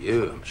 Oh, for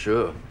you, I'm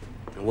sure.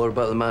 And what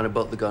about the man who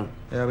bought the gun?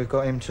 Yeah, we've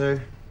got him too.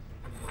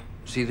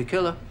 See the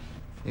killer?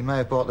 He may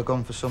have bought the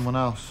gun for someone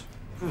else.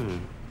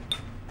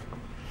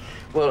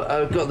 Well,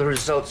 I've got the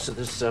results of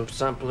this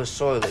sample of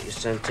soil that you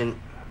sent in.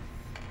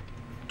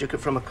 Took it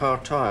from a car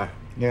tire.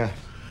 Yeah.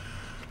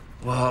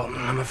 Well,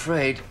 I'm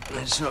afraid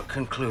it's not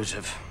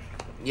conclusive.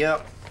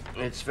 Yep,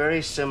 it's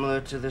very similar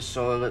to the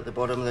soil at the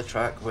bottom of the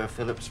track where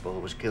Philip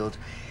Spall was killed,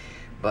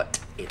 but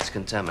it's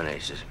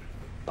contaminated.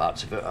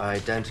 Parts of it are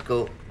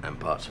identical and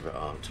parts of it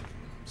aren't.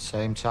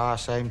 Same tire,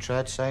 same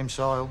tread, same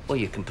soil. Well,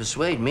 you can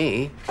persuade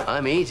me.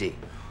 I'm easy.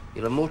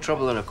 You'll have more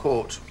trouble in a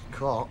court.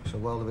 Court's a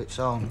world of its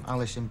own.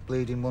 Alice in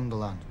Bleeding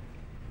Wonderland.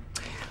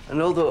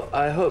 And although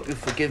I hope you'll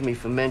forgive me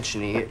for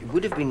mentioning it, it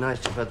would have been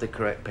nice to have had the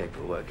correct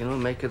paperwork. You know,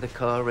 make of the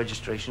car,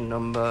 registration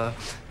number,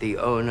 the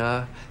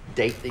owner,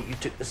 date that you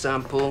took the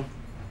sample.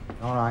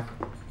 All right.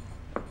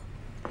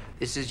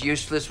 This is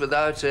useless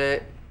without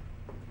it.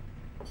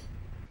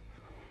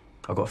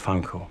 I got a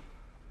phone call.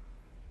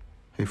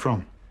 Who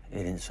from? He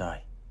didn't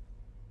say.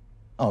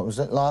 Oh, was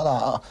it like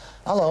that?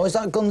 Hello, is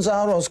that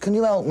Gonzalo's? Can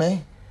you help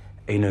me?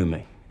 He knew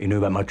me. He knew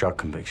about my drug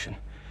conviction.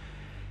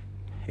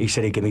 He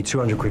said he'd give me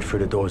 200 quid through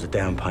the door as a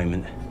down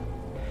payment.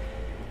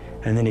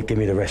 And then he'd give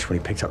me the rest when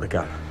he picked up the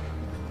gun.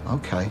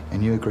 OK,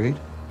 and you agreed?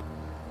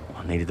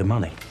 I needed the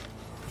money.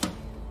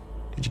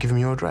 Did you give him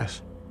your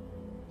address?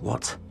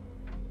 What?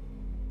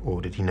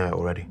 Or did he know it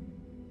already?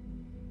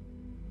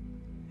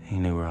 He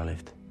knew where I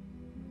lived.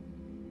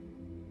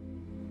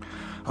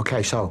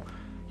 OK, so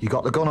you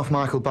got the gun off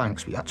Michael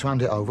Banks, but you had to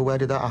hand it over. Where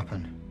did that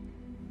happen?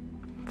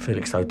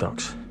 Felixstowe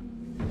Docks.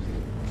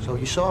 So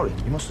you saw him?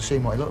 You must have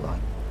seen what he looked like.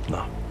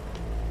 No.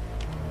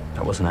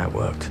 That wasn't how it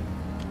worked.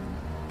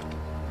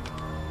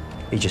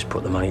 He just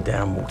put the money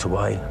down, walked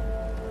away.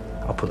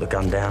 I put the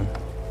gun down.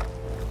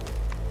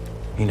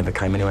 He never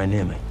came anywhere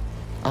near me.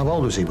 How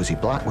old was he? Was he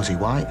black? Was he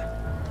white?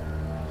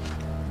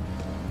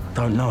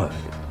 Don't know.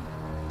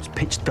 It was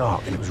pitch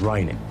dark and it was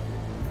raining.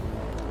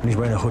 And he's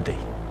wearing a hoodie.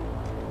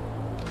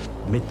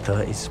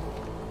 Mid-30s,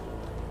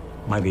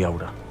 maybe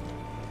older.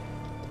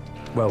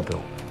 Well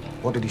built.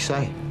 What did he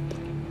say?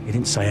 He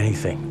didn't say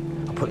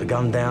anything. I put the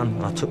gun down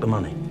and I took the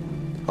money.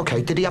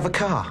 OK, did he have a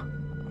car?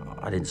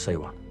 I didn't see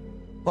one.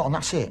 Well, and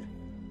that's it?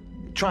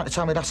 You're trying to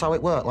tell me that's how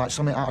it worked, like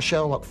something out of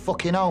Sherlock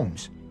fucking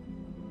Holmes?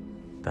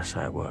 That's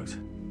how it worked.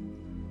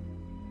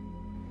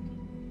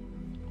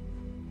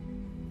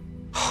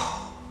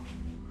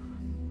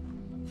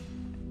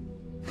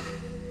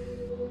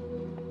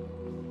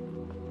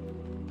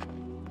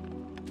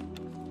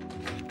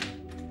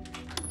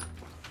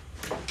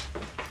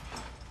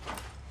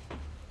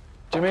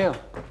 Jamil.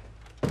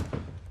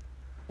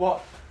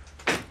 What?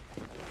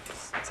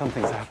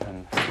 Something's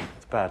happened.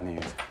 It's bad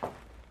news.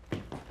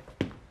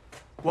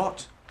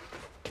 What?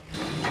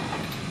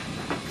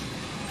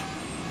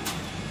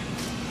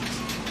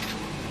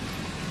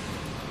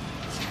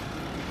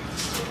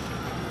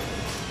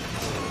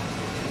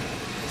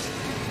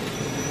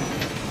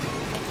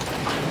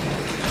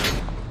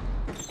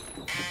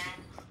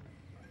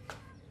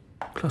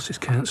 Class is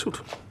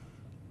cancelled.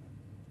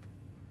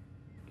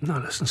 No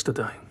lessons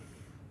today.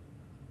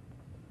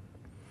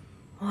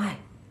 Why?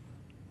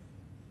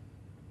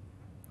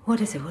 What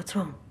is it? What's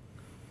wrong?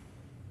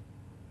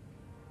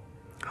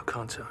 I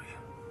can't tell you.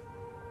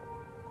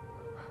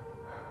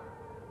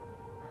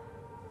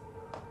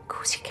 Of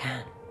course you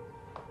can.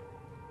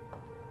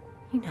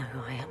 You know who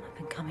I am. I've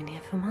been coming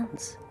here for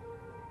months.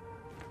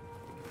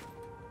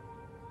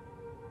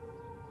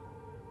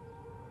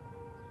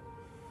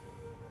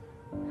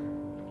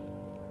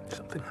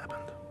 Something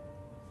happened.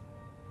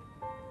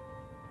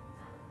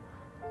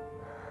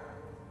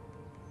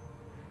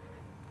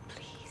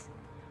 Please.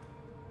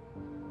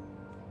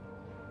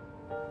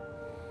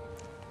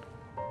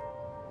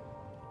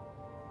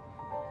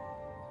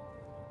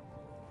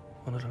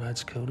 One of the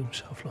lads killed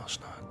himself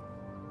last night.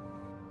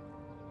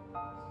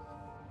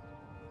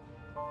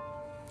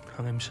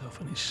 Hung himself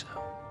in his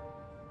cell.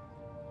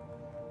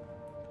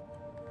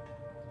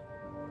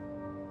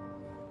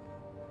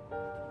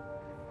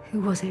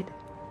 Who was it?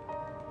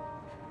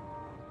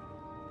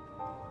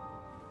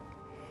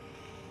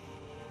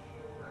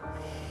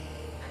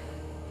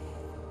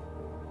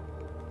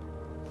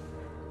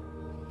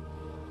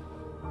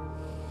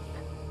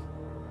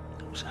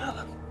 It was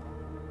Alan.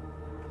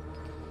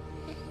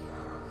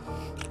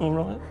 All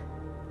right.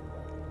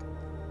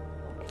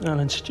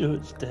 Alan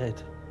Stewart's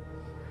dead.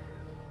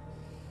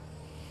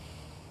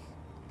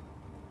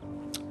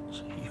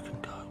 So you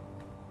can go.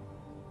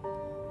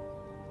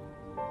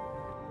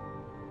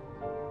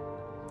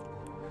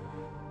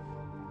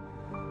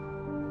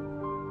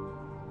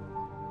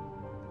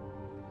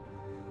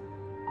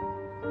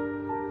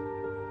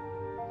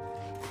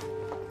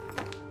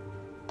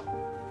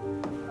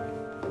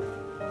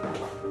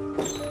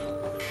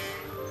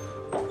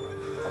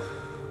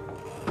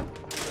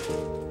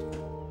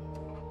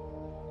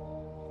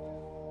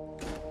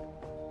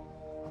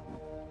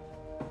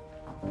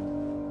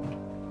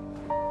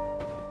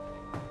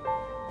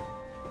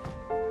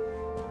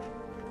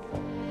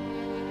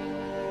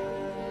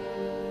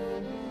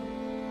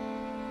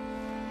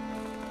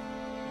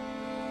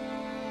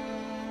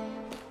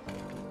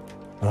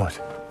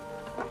 What?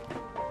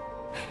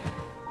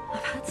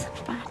 I've had some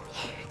bad news.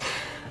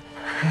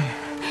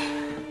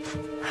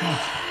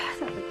 It's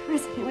not the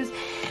prison.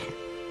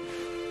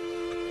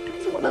 It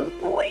was one of the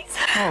boys.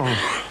 Oh.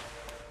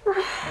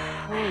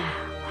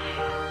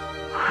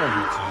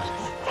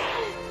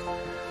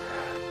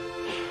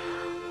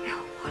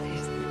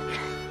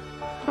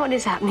 What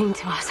is happening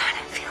to us? I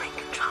don't feel in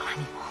control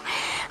anymore.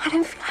 I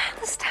don't feel I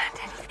understand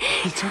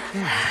anything. It's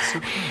okay. It's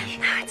okay.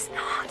 No, it's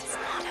not. It's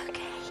not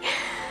okay.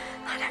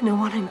 I don't know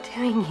what I'm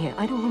doing here.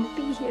 I don't want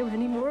to be here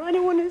anymore. I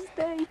don't want to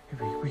stay.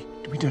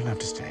 We don't have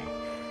to stay.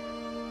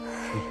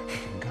 We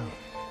can go.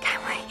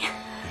 Can we?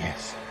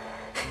 Yes.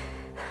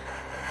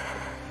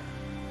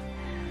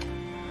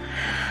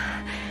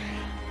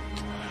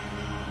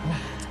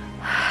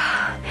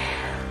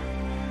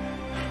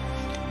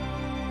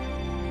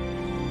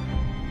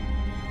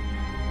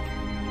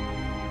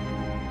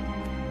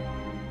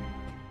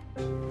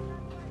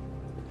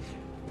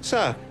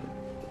 Sir,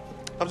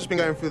 I've just been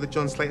going through the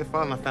John Slater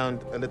file and I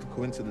found a little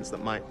coincidence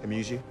that might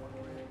amuse you.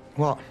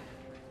 What?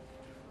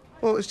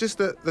 Well, it's just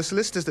that the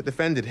solicitors that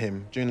defended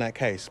him during that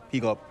case, he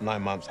got 9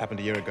 months,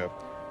 happened a year ago.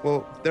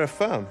 Well, they're a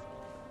firm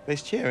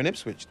based here in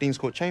Ipswich, Dean's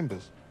Court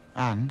Chambers.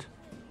 And?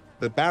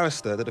 The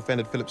barrister that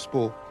defended Philip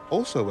Spall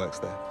also works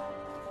there.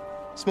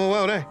 Small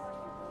world, eh?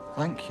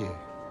 Thank you.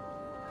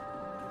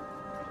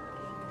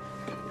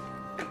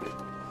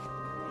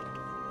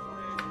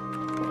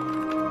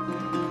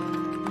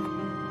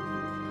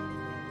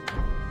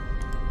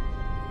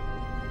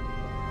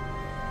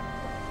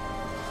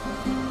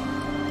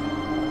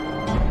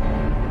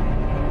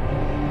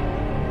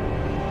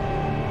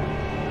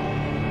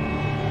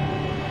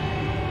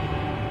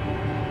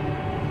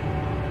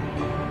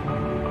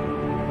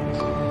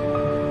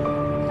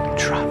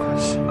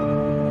 Travers.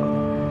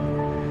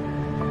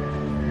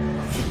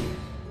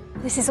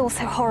 This is all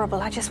so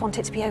horrible. I just want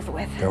it to be over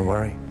with. Don't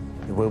worry.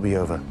 It will be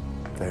over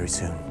very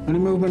soon. Any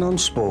movement on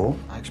Spall?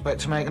 I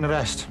expect to make an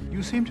arrest.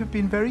 You seem to have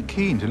been very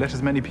keen to let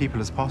as many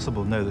people as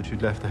possible know that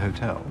you'd left the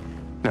hotel.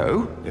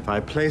 No, if I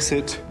place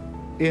it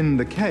in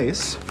the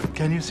case,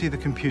 can you see the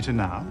computer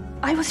now?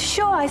 I was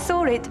sure I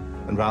saw it.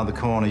 And round the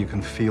corner you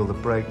can feel the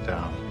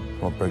breakdown.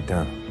 What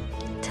breakdown?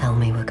 Tell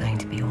me we're going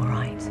to be all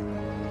right.